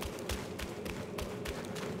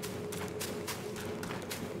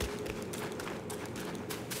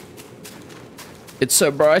 It's so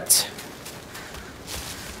bright.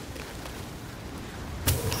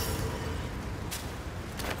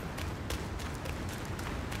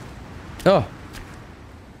 Oh.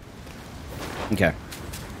 Okay.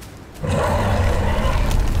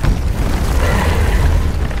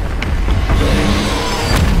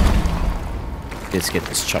 Let's get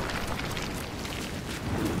this chop.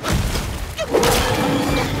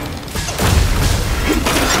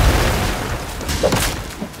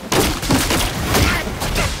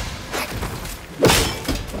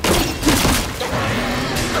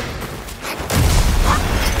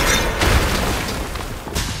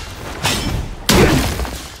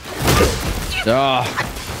 Ah.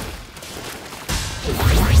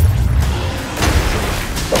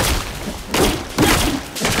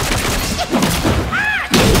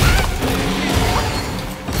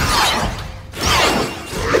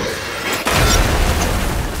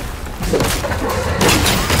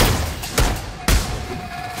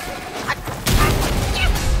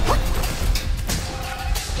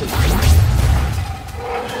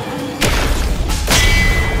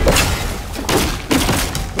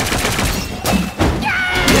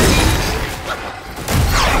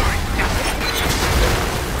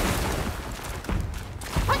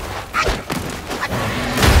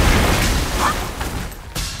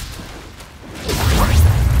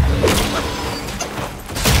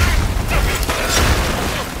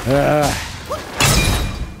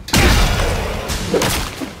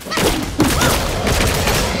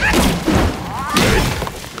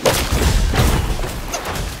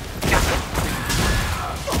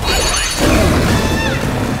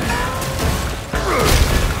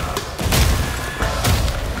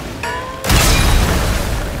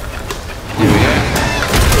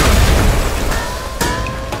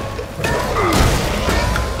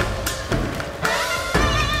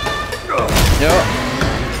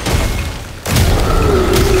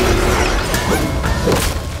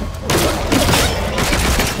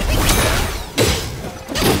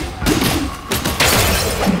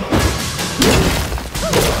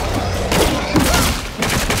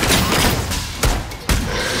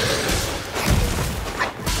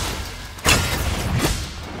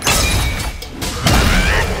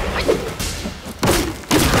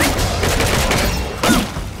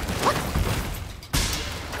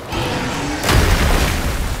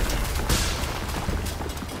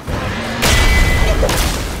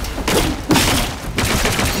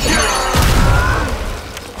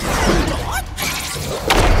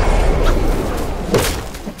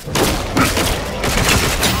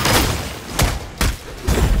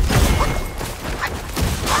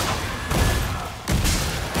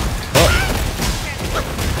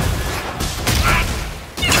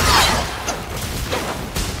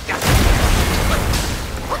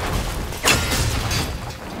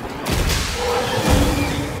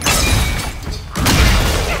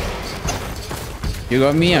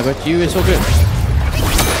 got me, I got you, it's all good.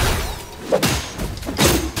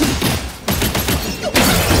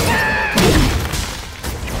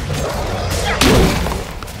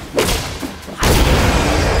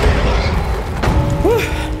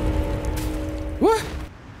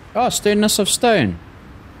 Oh, sternness of stone.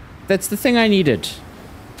 That's the thing I needed.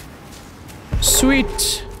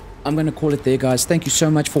 Sweet. I'm going to call it there, guys. Thank you so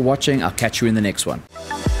much for watching. I'll catch you in the next one.